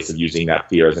the place of using that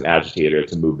fear as an agitator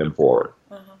to move them forward.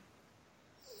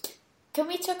 Can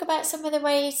we talk about some of the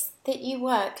ways that you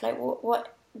work? Like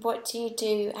what do you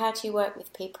do? How do you work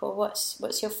with people?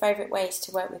 What's your favorite ways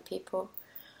to work with people?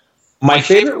 My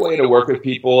favorite way to work with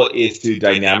people is to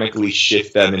dynamically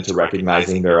shift them into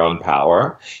recognizing their own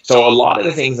power. So a lot of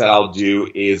the things that I'll do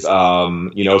is,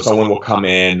 someone will come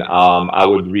in, I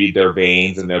would read their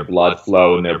veins and their blood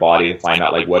flow in their body to find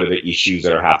out, like, what are the issues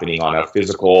that are happening on a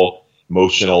physical,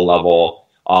 emotional level,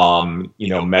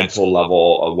 mental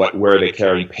level, where are they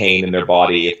carrying pain in their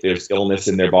body? If there's illness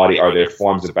in their body, are there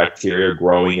forms of bacteria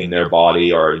growing in their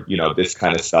body, or, this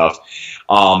kind of stuff.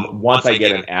 Once I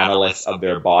get an analyst of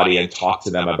their body and talk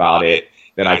to them about it,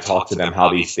 then I talk to them how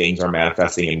these things are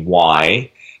manifesting and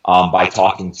why, by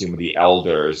talking to the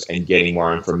elders and getting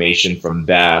more information from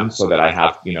them, so that I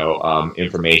have,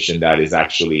 information that is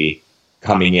actually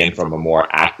coming in from a more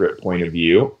accurate point of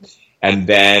view. And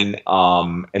then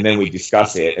we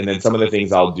discuss it. And then some of the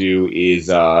things I'll do is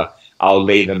I'll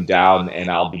lay them down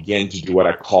and I'll begin to do what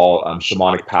I call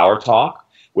shamanic power talk,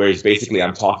 whereas basically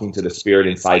I'm talking to the spirit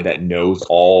inside that knows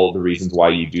all the reasons why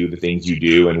you do the things you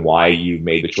do and why you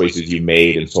made the choices you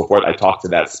made and so forth. I talk to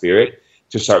that spirit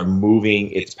to start moving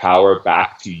its power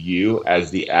back to you as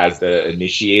the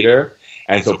initiator.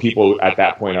 And so people at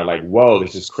that point are like, whoa,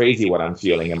 this is crazy what I'm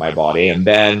feeling in my body. And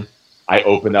then I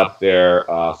open up their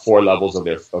 4 levels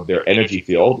of their energy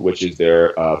field, which is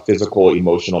their physical,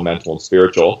 emotional, mental, and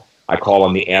spiritual. I call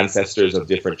on the ancestors of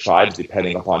different tribes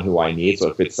depending upon who I need. So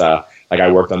if it's like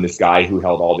I worked on this guy who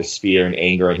held all this fear and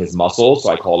anger in his muscles, so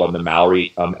I called on the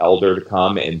Maori elder to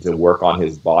come and to work on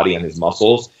his body and his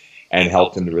muscles and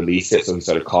helped him to release it. So he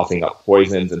started coughing up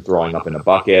poisons and throwing up in a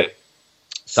bucket.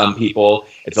 Some people,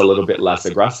 it's a little bit less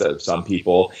aggressive. Some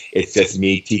people, it's just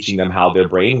me teaching them how their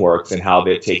brain works and how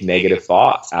they take negative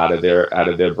thoughts out of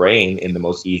their brain in the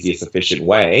most easiest, efficient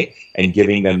way, and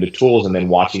giving them the tools and then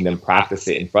watching them practice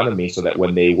it in front of me, so that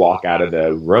when they walk out of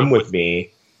the room with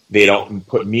me, they don't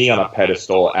put me on a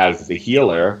pedestal as the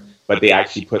healer, but they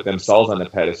actually put themselves on the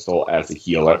pedestal as a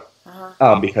healer.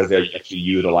 Because they're actually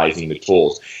utilizing the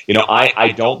tools.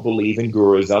 I don't believe in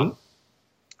guruism.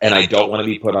 And I don't want to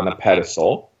be put on a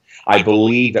pedestal. I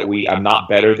believe that I'm not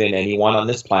better than anyone on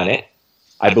this planet.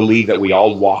 I believe that we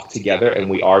all walk together and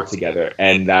we are together.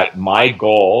 And that my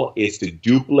goal is to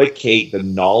duplicate the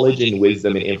knowledge and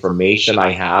wisdom and information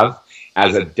I have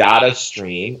as a data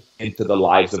stream into the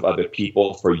lives of other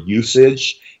people for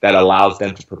usage that allows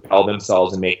them to propel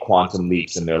themselves and make quantum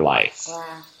leaps in their life.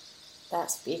 Wow,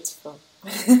 that's beautiful.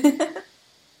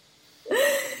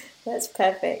 That's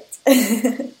perfect.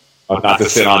 Not to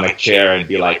sit on a chair and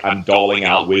be like, I'm doling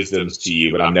out wisdoms to you,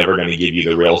 but I'm never going to give you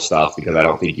the real stuff because I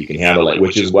don't think you can handle it,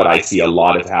 which is what I see a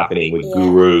lot of happening with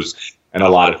gurus and a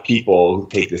lot of people who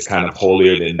take this kind of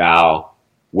holier than thou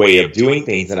way of doing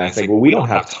things. And I say, well, we don't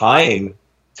have time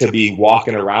to be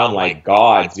walking around like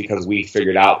gods because we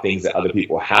figured out things that other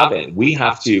people haven't. We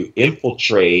have to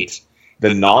infiltrate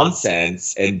the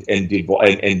nonsense and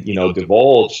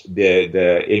divulge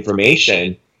the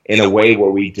information in a way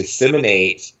where we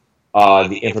disseminate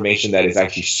the information that is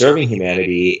actually serving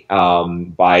humanity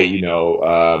by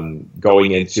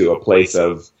going into a place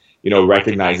of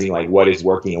recognizing like what is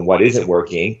working and what isn't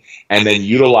working, and then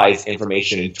utilize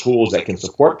information and tools that can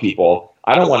support people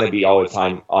I don't want to be all the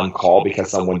time on call because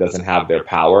someone doesn't have their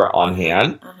power on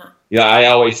hand. You know, I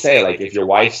always say, like, if your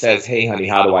wife says, "Hey, honey,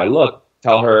 how do I look?"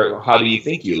 Tell her, "How do you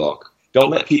think you look?" Don't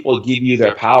let people give you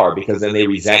their power, because then they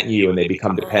resent you and they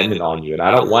become dependent on you. And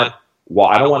I don't want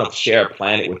to share a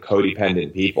planet with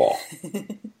codependent people.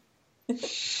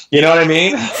 You know what I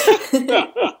mean?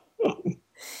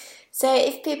 So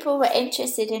if people were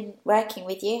interested in working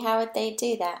with you, how would they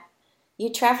do that?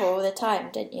 You travel all the time,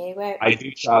 don't you? I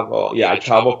do travel. Yeah, I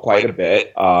travel quite a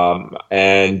bit.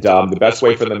 The best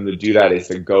way for them to do that is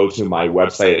to go to my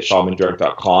website at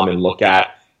shamandurek.com and look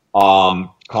at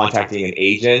contacting an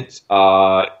agent,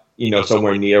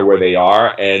 somewhere near where they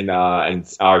are, and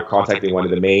are contacting one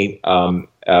of the main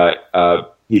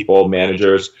people,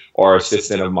 managers or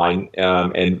assistant of mine,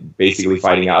 and basically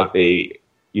finding out if they,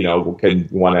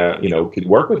 could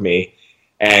work with me.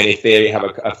 And if they have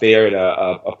if they're at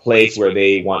a place where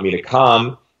they want me to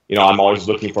come, I'm always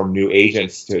looking for new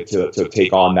agents to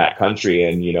take on that country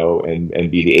and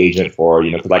be the agent for,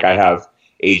 because like I have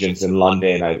agents in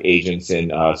London, I have agents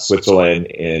in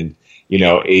Switzerland, and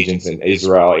agents in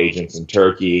Israel, agents in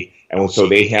Turkey, and so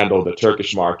they handle the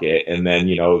Turkish market, and then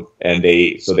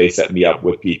they set me up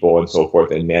with people and so forth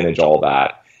and manage all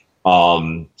that.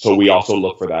 So we also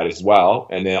look for that as well.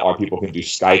 And then our people can do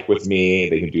Skype with me.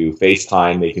 They can do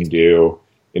FaceTime. They can do,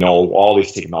 all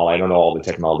this technology. I don't know all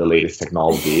the latest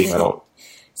technologies. I don't.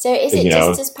 So is it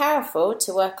just as powerful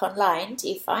to work online, do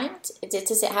you find?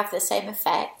 Does it have the same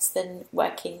effects than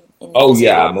working in the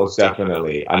yeah, most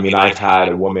definitely. I mean, I've had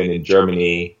a woman in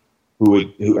Germany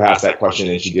who asked that question,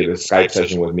 and she did a Skype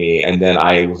session with me. And then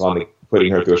I was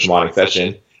putting her through a shamanic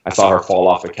session. I saw her fall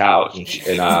off the couch,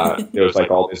 and there was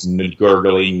like all this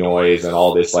gurgling noise and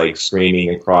all this like screaming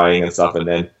and crying and stuff. And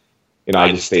then,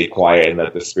 I just stayed quiet and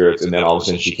let the spirits. And then all of a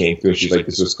sudden she came through. And she's like,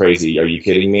 "This was crazy. Are you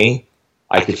kidding me?"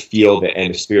 I could feel the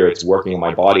end of spirits working in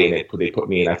my body, and they put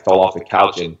me, and I fell off the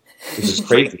couch. And this is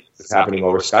crazy. This is happening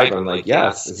over Skype. I'm like,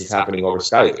 yes, this is happening over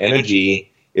Skype.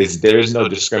 There is no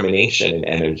discrimination in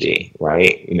energy,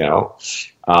 right?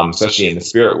 Especially in the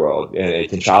spirit world, and it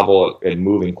can travel and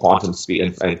move in quantum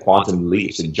speed and quantum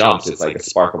leaps and jumps. It's like a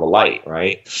spark of a light,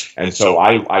 right? And so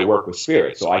I work with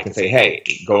spirits, so I can say, "Hey,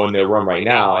 go in their room right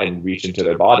now and reach into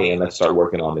their body, and let's start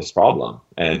working on this problem."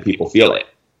 And people feel it.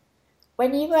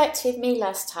 When you worked with me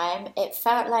last time, it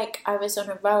felt like I was on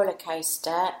a roller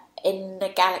coaster in the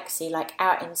galaxy, like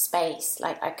out in space.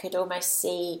 Like I could almost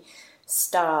see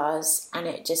stars, and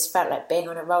it just felt like being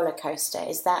on a roller coaster.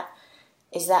 Is that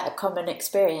a common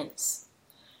experience?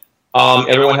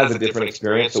 Everyone has a different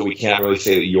experience, so we can't really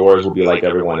say that yours will be like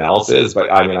everyone else's.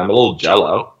 But I mean, I'm a little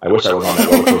jello. I wish I was on that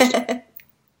roller coaster.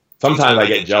 Sometimes I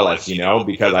get jealous,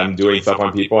 because I'm doing stuff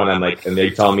on people, and I'm like, and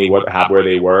they tell me where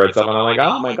they were and stuff, and I'm like,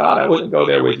 "Oh my God, I wouldn't go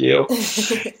there with you."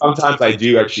 Sometimes I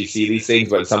do actually see these things,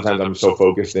 but sometimes I'm so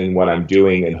focused in what I'm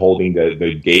doing and holding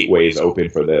the gateways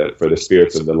open for the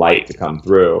spirits of the light to come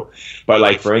through. But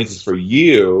like, for instance, for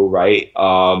you, right?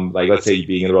 Like, let's say you're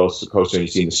being in a roller coaster and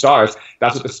you're seeing the stars.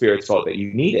 That's what the spirits felt that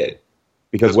you needed.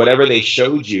 Because whatever they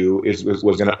showed you is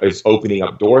opening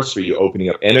up doors for you, opening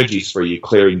up energies for you,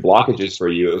 clearing blockages for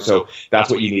you. So that's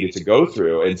what you needed to go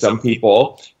through. And some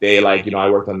people, they I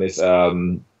worked on this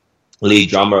lead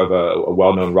drummer of a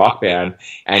well-known rock band,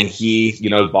 and his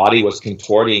body was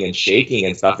contorting and shaking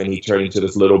and stuff, and he turned into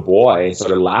this little boy and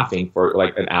started laughing for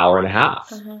like an hour and a half.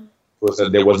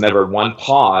 There was never one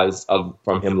pause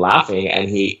from him laughing, and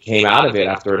he came out of it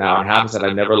after an hour and a half and said,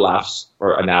 "I've never laughed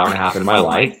for an hour and a half in my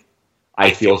life.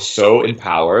 I feel so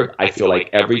empowered. I feel like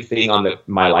everything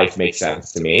my life makes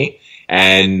sense to me."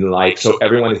 And like, so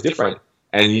everyone is different.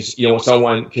 And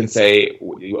someone can say,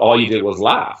 "All you did was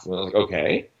laugh." And I was like,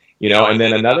 okay. And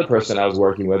then another person I was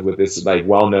working with this like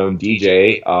well-known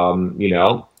DJ,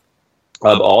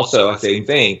 also the same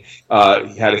thing.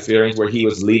 He had experience where he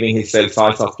was leaving. He said he saw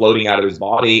himself floating out of his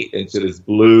body into this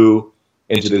blue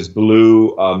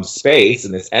space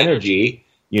and this energy,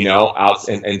 out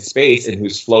in space, and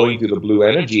who's flowing through the blue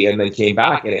energy, and then came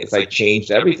back, and it's like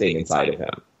changed everything inside of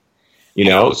him.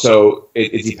 So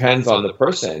it depends on the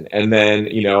person. And then,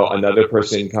 another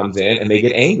person comes in and they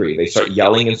get angry. They start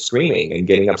yelling and screaming and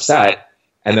getting upset.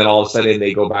 And then all of a sudden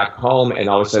they go back home, and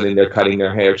all of a sudden they're cutting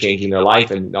their hair, changing their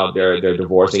life, and they're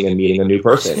divorcing and meeting a new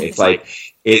person. It's like,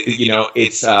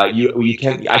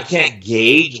 I can't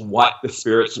gauge what the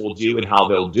spirits will do and how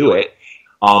they'll do it.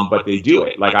 But they do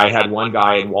it. Like I had one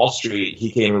guy in Wall Street, he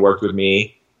came and worked with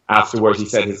me. Afterwards, he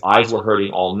said his eyes were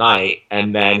hurting all night.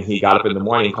 And then he got up in the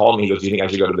morning, called me. He goes, "Do you think I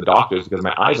should go to the doctors because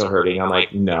my eyes are hurting?" I'm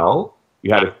like, "No,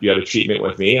 you had a treatment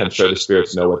with me. I'm sure the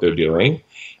spirits know what they're doing."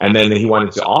 And then he went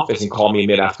into the office and called me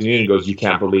mid-afternoon and goes, "You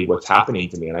can't believe what's happening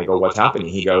to me." And I go, "What's happening?"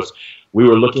 He goes, we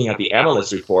were looking at the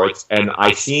analyst reports, and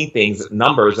I seen things,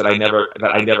 numbers that I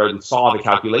never saw the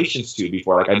calculations to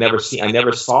before. Like I never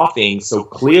saw things so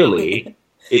clearly.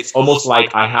 It's almost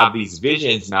like I have these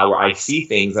visions now where I see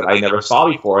things that I never saw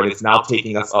before, and it's now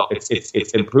taking us up. It's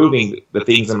improving the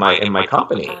things in my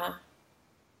company.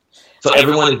 So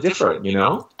everyone is different, you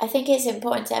know? I think it's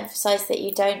important to emphasize that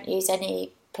you don't use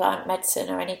any plant medicine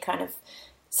or any kind of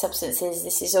substances.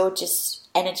 This is all just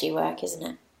energy work, isn't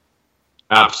it?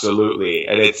 Absolutely.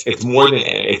 And it's more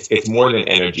than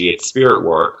energy. It's spirit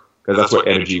work, because that's what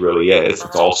energy really is.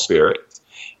 It's all spirit.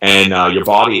 And your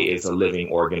body is a living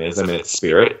organism, and it's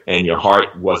spirit, and your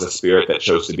heart was a spirit that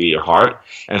chose to be your heart.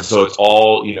 And so it's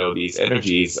all, you know, these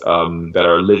energies that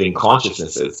are living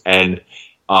consciousnesses. And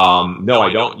no,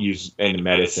 I don't use any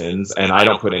medicines, and I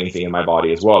don't put anything in my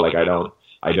body as well. Like I don't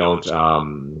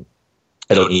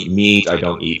eat meat. I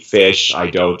don't eat fish. I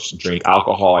don't drink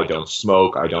alcohol. I don't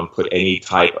smoke. I don't put any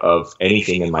type of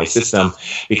anything in my system,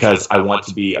 because I want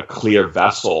to be a clear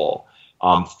vessel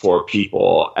for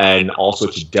people, and also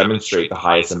to demonstrate the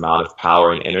highest amount of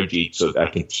power and energy so that I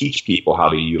can teach people how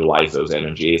to utilize those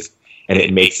energies. And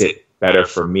it makes it better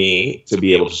for me to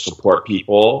be able to support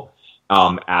people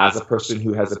as a person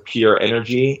who has a pure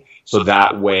energy. So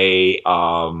that way,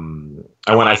 and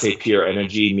when I say pure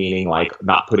energy, meaning like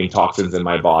not putting toxins in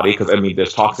my body, because I mean,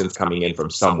 there's toxins coming in from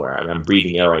somewhere. I mean, I'm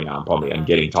breathing air right now. I'm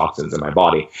getting toxins in my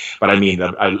body. But I mean,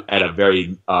 at a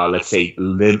very, let's say,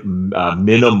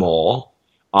 minimal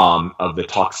of the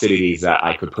toxicities that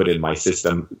I could put in my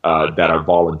system that are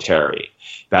voluntary.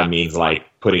 That means like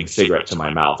putting cigarette to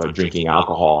my mouth or drinking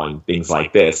alcohol and things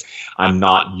like this. I'm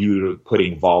not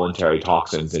putting voluntary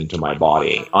toxins into my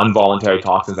body. Involuntary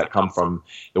toxins that come from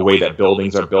the way that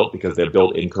buildings are built, because they're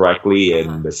built incorrectly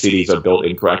and the cities are built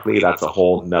incorrectly. That's a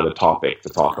whole nother topic to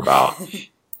talk about.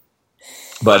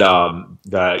 But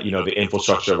the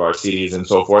infrastructure of our cities and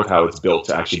so forth, how it's built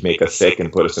to actually make us sick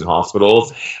and put us in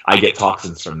hospitals, I get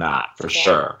toxins from that for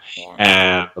sure. Yeah.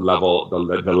 And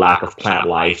the lack of plant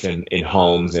life in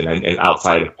homes and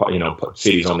outside of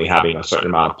cities only having a certain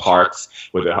amount of parks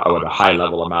with a high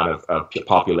level amount of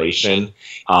population,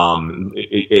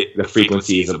 the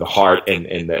frequencies of the heart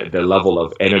and the level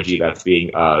of energy that's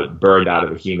being burned out of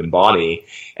the human body,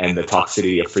 and the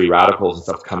toxicity of free radicals and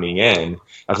stuff coming in.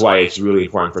 That's why it's really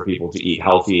important for people to eat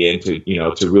healthy and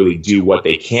to really do what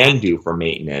they can do for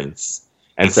maintenance,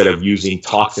 instead of using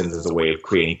toxins as a way of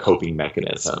creating coping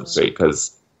mechanisms. Right?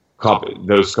 Because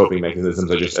those coping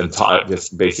mechanisms are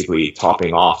just basically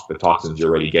topping off the toxins you're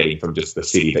already getting from just the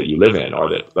city that you live in, or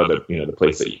the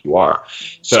place that you are.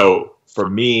 So for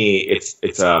me, it's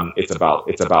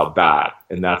about that,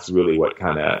 and that's really what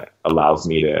kind of allows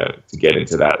me to get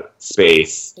into that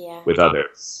space with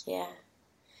others. Yeah.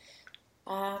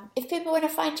 If people want to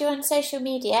find you on social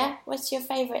media, what's your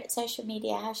favorite social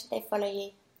media? How should they follow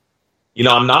you?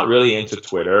 I'm not really into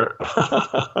Twitter.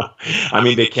 I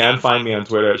mean, they can find me on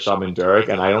Twitter at Shaman Durek,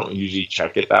 and I don't usually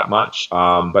check it that much.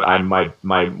 But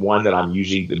my one that I'm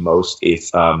usually the most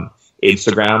is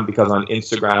Instagram, because on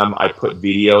Instagram I put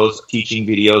teaching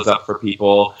videos up for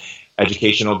people,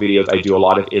 educational videos. I do a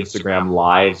lot of Instagram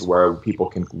lives where people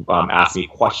can ask me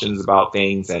questions about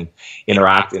things and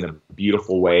interact in a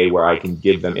beautiful way, where I can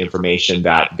give them information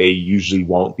that they usually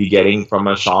won't be getting from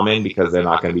a shaman, because they're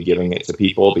not going to be giving it to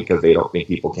people because they don't think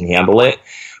people can handle it.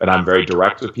 But I'm very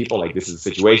direct with people, like, this is the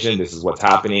situation, this is what's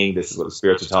happening, this is what the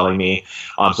spirits are telling me.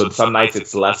 So some nights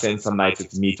it's lessons, some nights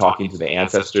it's me talking to the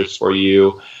ancestors for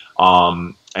you.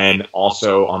 And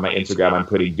also on my Instagram, I'm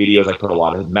putting videos. I put a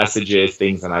lot of messages,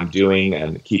 things that I'm doing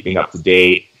and keeping up to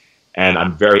date. And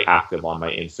I'm very active on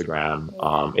my Instagram.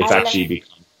 It's actually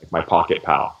become like my pocket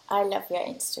pal. I love your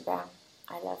Instagram.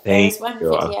 There was one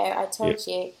video I told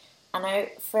you, and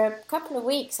for a couple of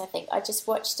weeks, I think, I just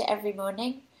watched it every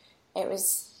morning. It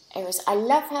was, I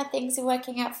love how things are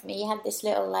working out for me. You had this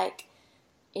little,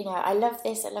 I love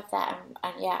this, I love that.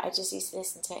 And I just used to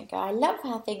listen to it and go, I love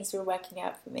how things were working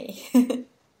out for me.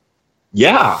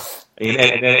 Yeah,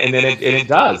 and then it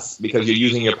does, because you're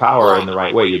using your power in the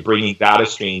right way. You're bringing data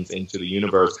streams into the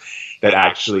universe that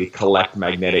actually collect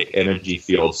magnetic energy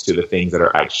fields to the things that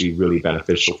are actually really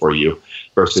beneficial for you,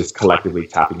 versus collectively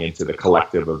tapping into the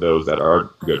collective of those that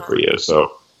are good for you.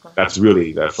 So that's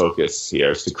really the focus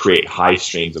here, is to create high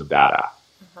streams of data.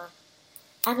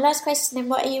 And last question, then,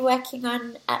 what are you working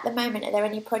on at the moment? Are there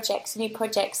any new projects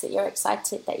that you're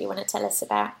excited that you want to tell us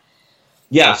about?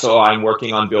 Yeah, so I'm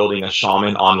working on building a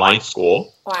shaman online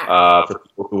school for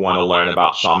people who want to learn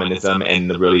about shamanism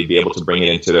and really be able to bring it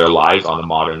into their lives on a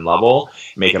modern level,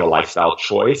 make it a lifestyle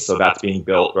choice. So that's being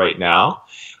built right now.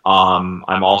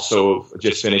 I'm also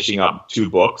just finishing up 2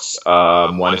 books.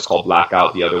 One is called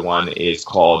Blackout. The other one is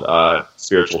called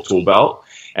Spiritual Tool Belt.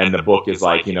 And the book is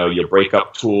like, your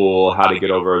breakup tool, how to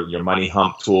get over your money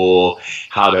hump tool,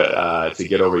 how to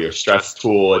get over your stress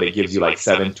tool. And it gives you like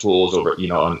 7 tools over,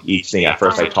 on each thing. At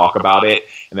first I talk about it,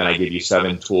 and then I give you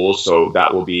 7 tools. So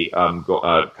that will be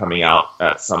coming out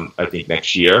at I think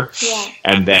next year. Yeah.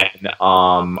 And then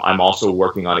I'm also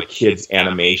working on a kids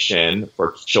animation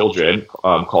for children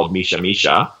called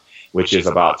Misha, which is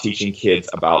about teaching kids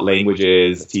about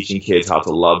languages, teaching kids how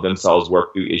to love themselves,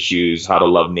 work through issues, how to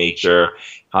love nature,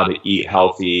 how to eat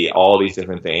healthy, all these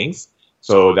different things.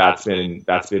 So that's been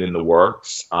in the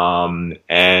works.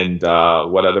 And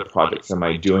what other projects am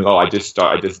I doing? Oh, I just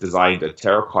designed a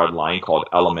tarot card line called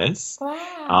Elements,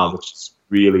 which is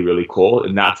really, really cool.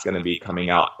 And that's going to be coming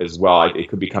out as well. It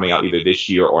could be coming out either this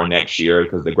year or next year,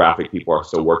 because the graphic people are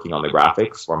still working on the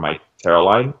graphics for my tarot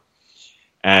line.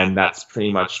 And that's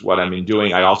pretty much what I've been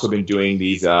doing. I've also been doing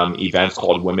these events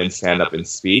called Women Stand Up and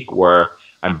Speak, where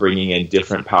I'm bringing in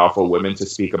different powerful women to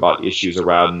speak about issues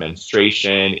around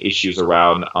menstruation, issues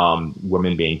around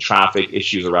women being trafficked,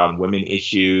 issues around women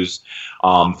issues,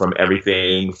 from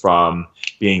everything from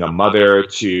being a mother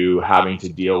to having to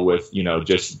deal with,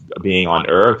 just being on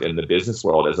earth in the business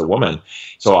world as a woman.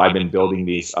 So I've been building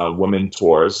these women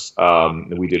tours.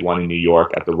 We did one in New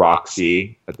York at the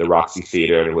Roxy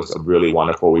Theater, and it was really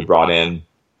wonderful. We brought in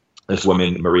this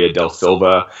woman, Maria del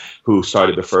Silva, who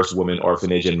started the first women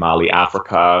orphanage in Mali,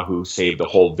 Africa, who saved the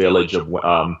whole village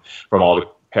from all the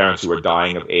parents who were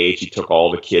dying of AIDS. She took all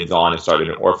the kids on and started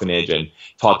an orphanage and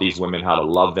taught these women how to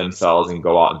love themselves and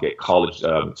go out and get college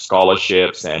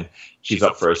scholarships. And she's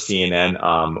up for a CNN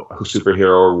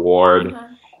superhero award. Uh-huh.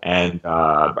 And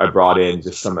I brought in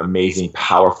just some amazing,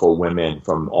 powerful women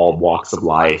from all walks of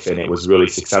life, and it was really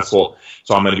successful.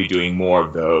 So I'm going to be doing more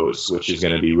of those, which is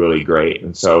going to be really great.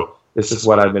 And so this is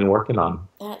what I've been working on.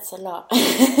 That's a lot.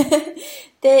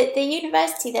 The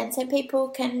university then, so people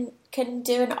can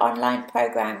do an online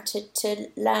program to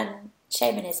learn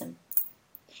shamanism.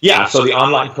 Yeah, so the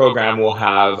online program will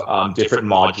have different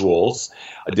modules,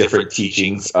 different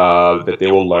teachings that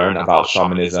they will learn about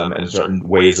shamanism and certain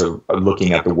ways of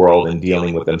looking at the world and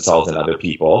dealing with themselves and other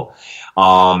people.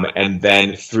 And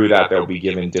then through that, they'll be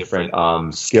given different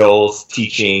skills,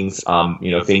 teachings,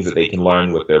 things that they can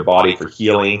learn with their body for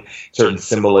healing, certain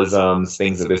symbolisms,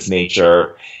 things of this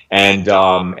nature. And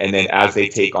then as they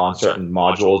take on certain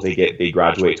modules, they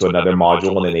graduate to another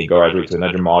module, and then they graduate to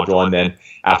another module, and then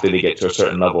after they get to a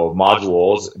certain level of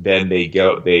modules, then they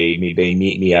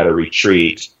meet me at a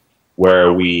retreat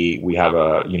where we have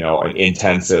an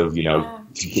intensive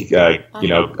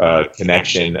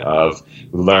connection of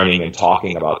learning and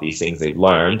talking about these things they've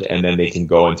learned, and then they can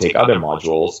go and take other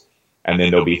modules. And then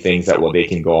there'll be things that they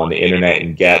can go on the internet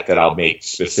and get that I'll make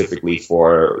specifically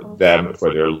for them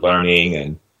for their learning.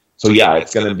 And so yeah,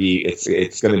 it's gonna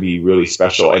be really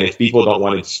special. And if people don't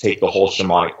want to take the whole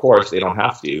shamanic course, they don't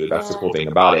have to. That's the cool thing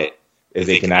about it, is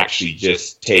they can actually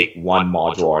just take one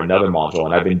module or another module.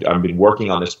 And I've been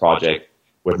working on this project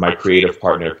with my creative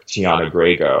partner Tiana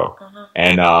Grego,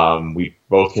 and we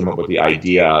both came up with the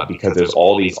idea because there's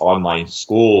all these online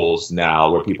schools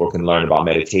now where people can learn about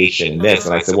meditation and this.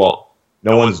 And I said, well,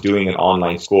 no one's doing an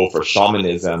online school for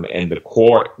shamanism and the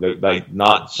core, like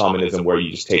not shamanism where you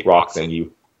just take rocks and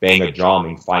you bang a drum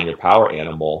and find your power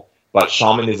animal, but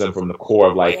shamanism from the core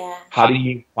of how do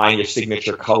you find your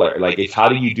signature color? Like, how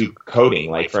do you do coding?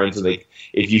 Like, for instance, like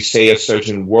if you say a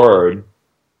certain word,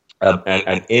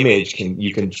 an image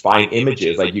you can find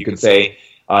images. Like you can say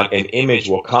an image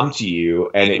will come to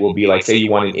you, and it will be like, say you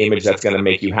want an image that's going to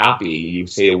make you happy. You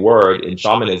say a word in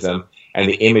shamanism, and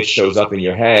the image shows up in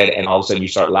your head, and all of a sudden you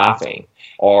start laughing.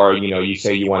 Or, you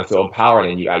say you want to feel empowered,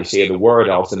 and you say the word,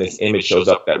 and all of a sudden this image shows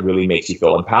up that really makes you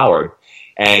feel empowered.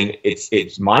 And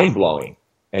it's mind-blowing.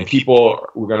 And people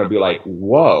were going to be like,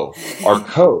 whoa, our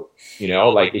code.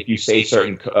 Like if you say a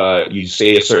certain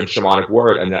shamanic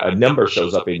word, and a number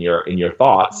shows up in your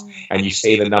thoughts, and you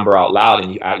say the number out loud,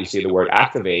 and you say the word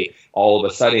activate, all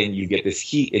of a sudden you get this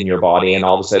heat in your body, and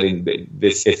all of a sudden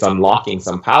it's unlocking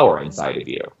some power inside of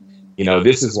you.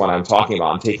 This is what I'm talking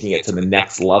about. I'm taking it to the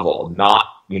next level, not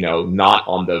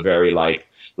on the very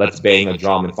let's bang a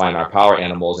drum and find our power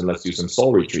animals and let's do some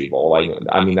soul retrieval.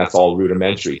 That's all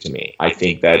rudimentary to me. I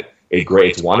think that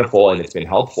it's wonderful and it's been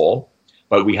helpful,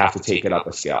 but we have to take it up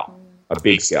a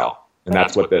big scale. And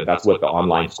that's what the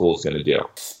online school is going to do.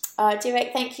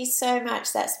 Durek, thank you so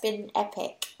much. That's been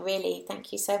epic. really.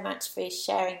 Thank you so much for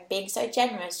sharing, being so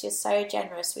generous. You're so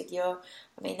generous with your.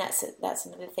 I mean, that's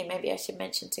another thing. Maybe I should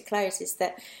mention to close is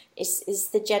that is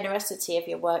the generosity of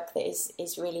your work that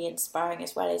is really inspiring,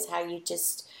 as well as how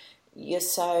you're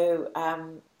so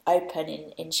open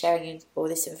in sharing all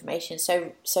this information,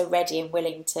 so ready and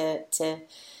willing to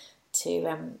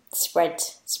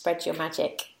spread your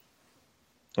magic.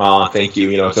 Thank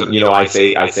you. I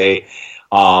say,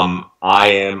 I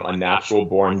am a natural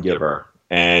born giver.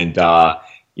 And,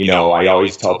 I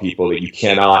always tell people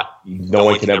that no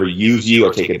one can ever use you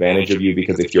or take advantage of you,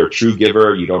 because if you're a true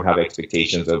giver, you don't have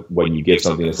expectations of when you give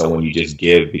something to someone, you just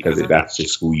give because that's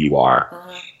just who you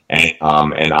are. And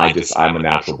I'm a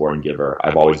natural born giver.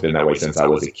 I've always been that way since I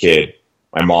was a kid.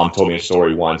 My mom told me a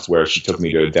story once where she took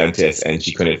me to a dentist and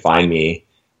she couldn't find me.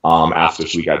 After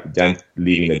she got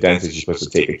leaving the dentist, she's supposed to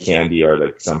take a candy or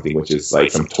like something, which is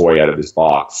like some toy out of this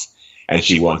box. And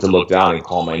she wanted to look down and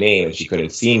call my name, and she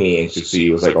couldn't see me. And she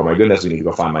was like, "Oh my goodness, we need to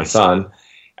go find my son."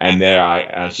 And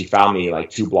she found me like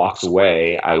 2 blocks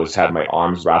away. I had my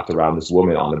arms wrapped around this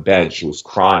woman on the bed. She was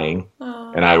crying.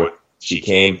 Aww. And she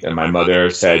came, and my mother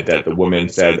said that the woman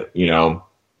said,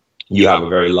 "You have a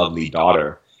very lovely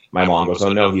daughter." My mom goes,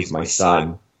 "Oh no, he's my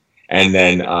son." And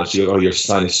then she goes, "Oh, your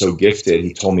son is so gifted.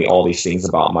 He told me all these things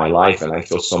about my life, and I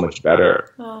feel so much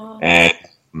better." Aww.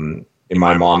 And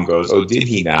my mom goes, "Oh, did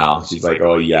he now?" She's like,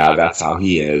 "Oh, yeah, that's how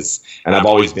he is." And I've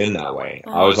always been that way.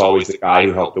 I was always the guy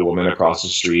who helped the woman across the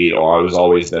street, or I was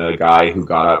always the guy who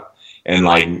got up and,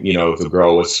 like, if the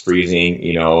girl was freezing,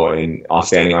 and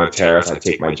standing on a terrace, I'd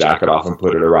take my jacket off and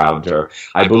put it around her.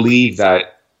 I believe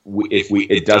that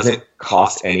it doesn't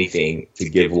cost anything to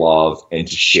give love and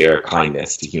to share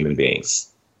kindness to human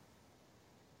beings.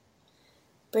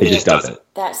 Brilliant. It just doesn't.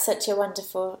 That's such a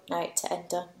wonderful note to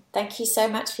end on. Thank you so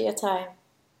much for your time.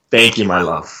 Thank you, my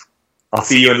love. I'll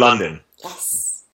see you in London. Yes.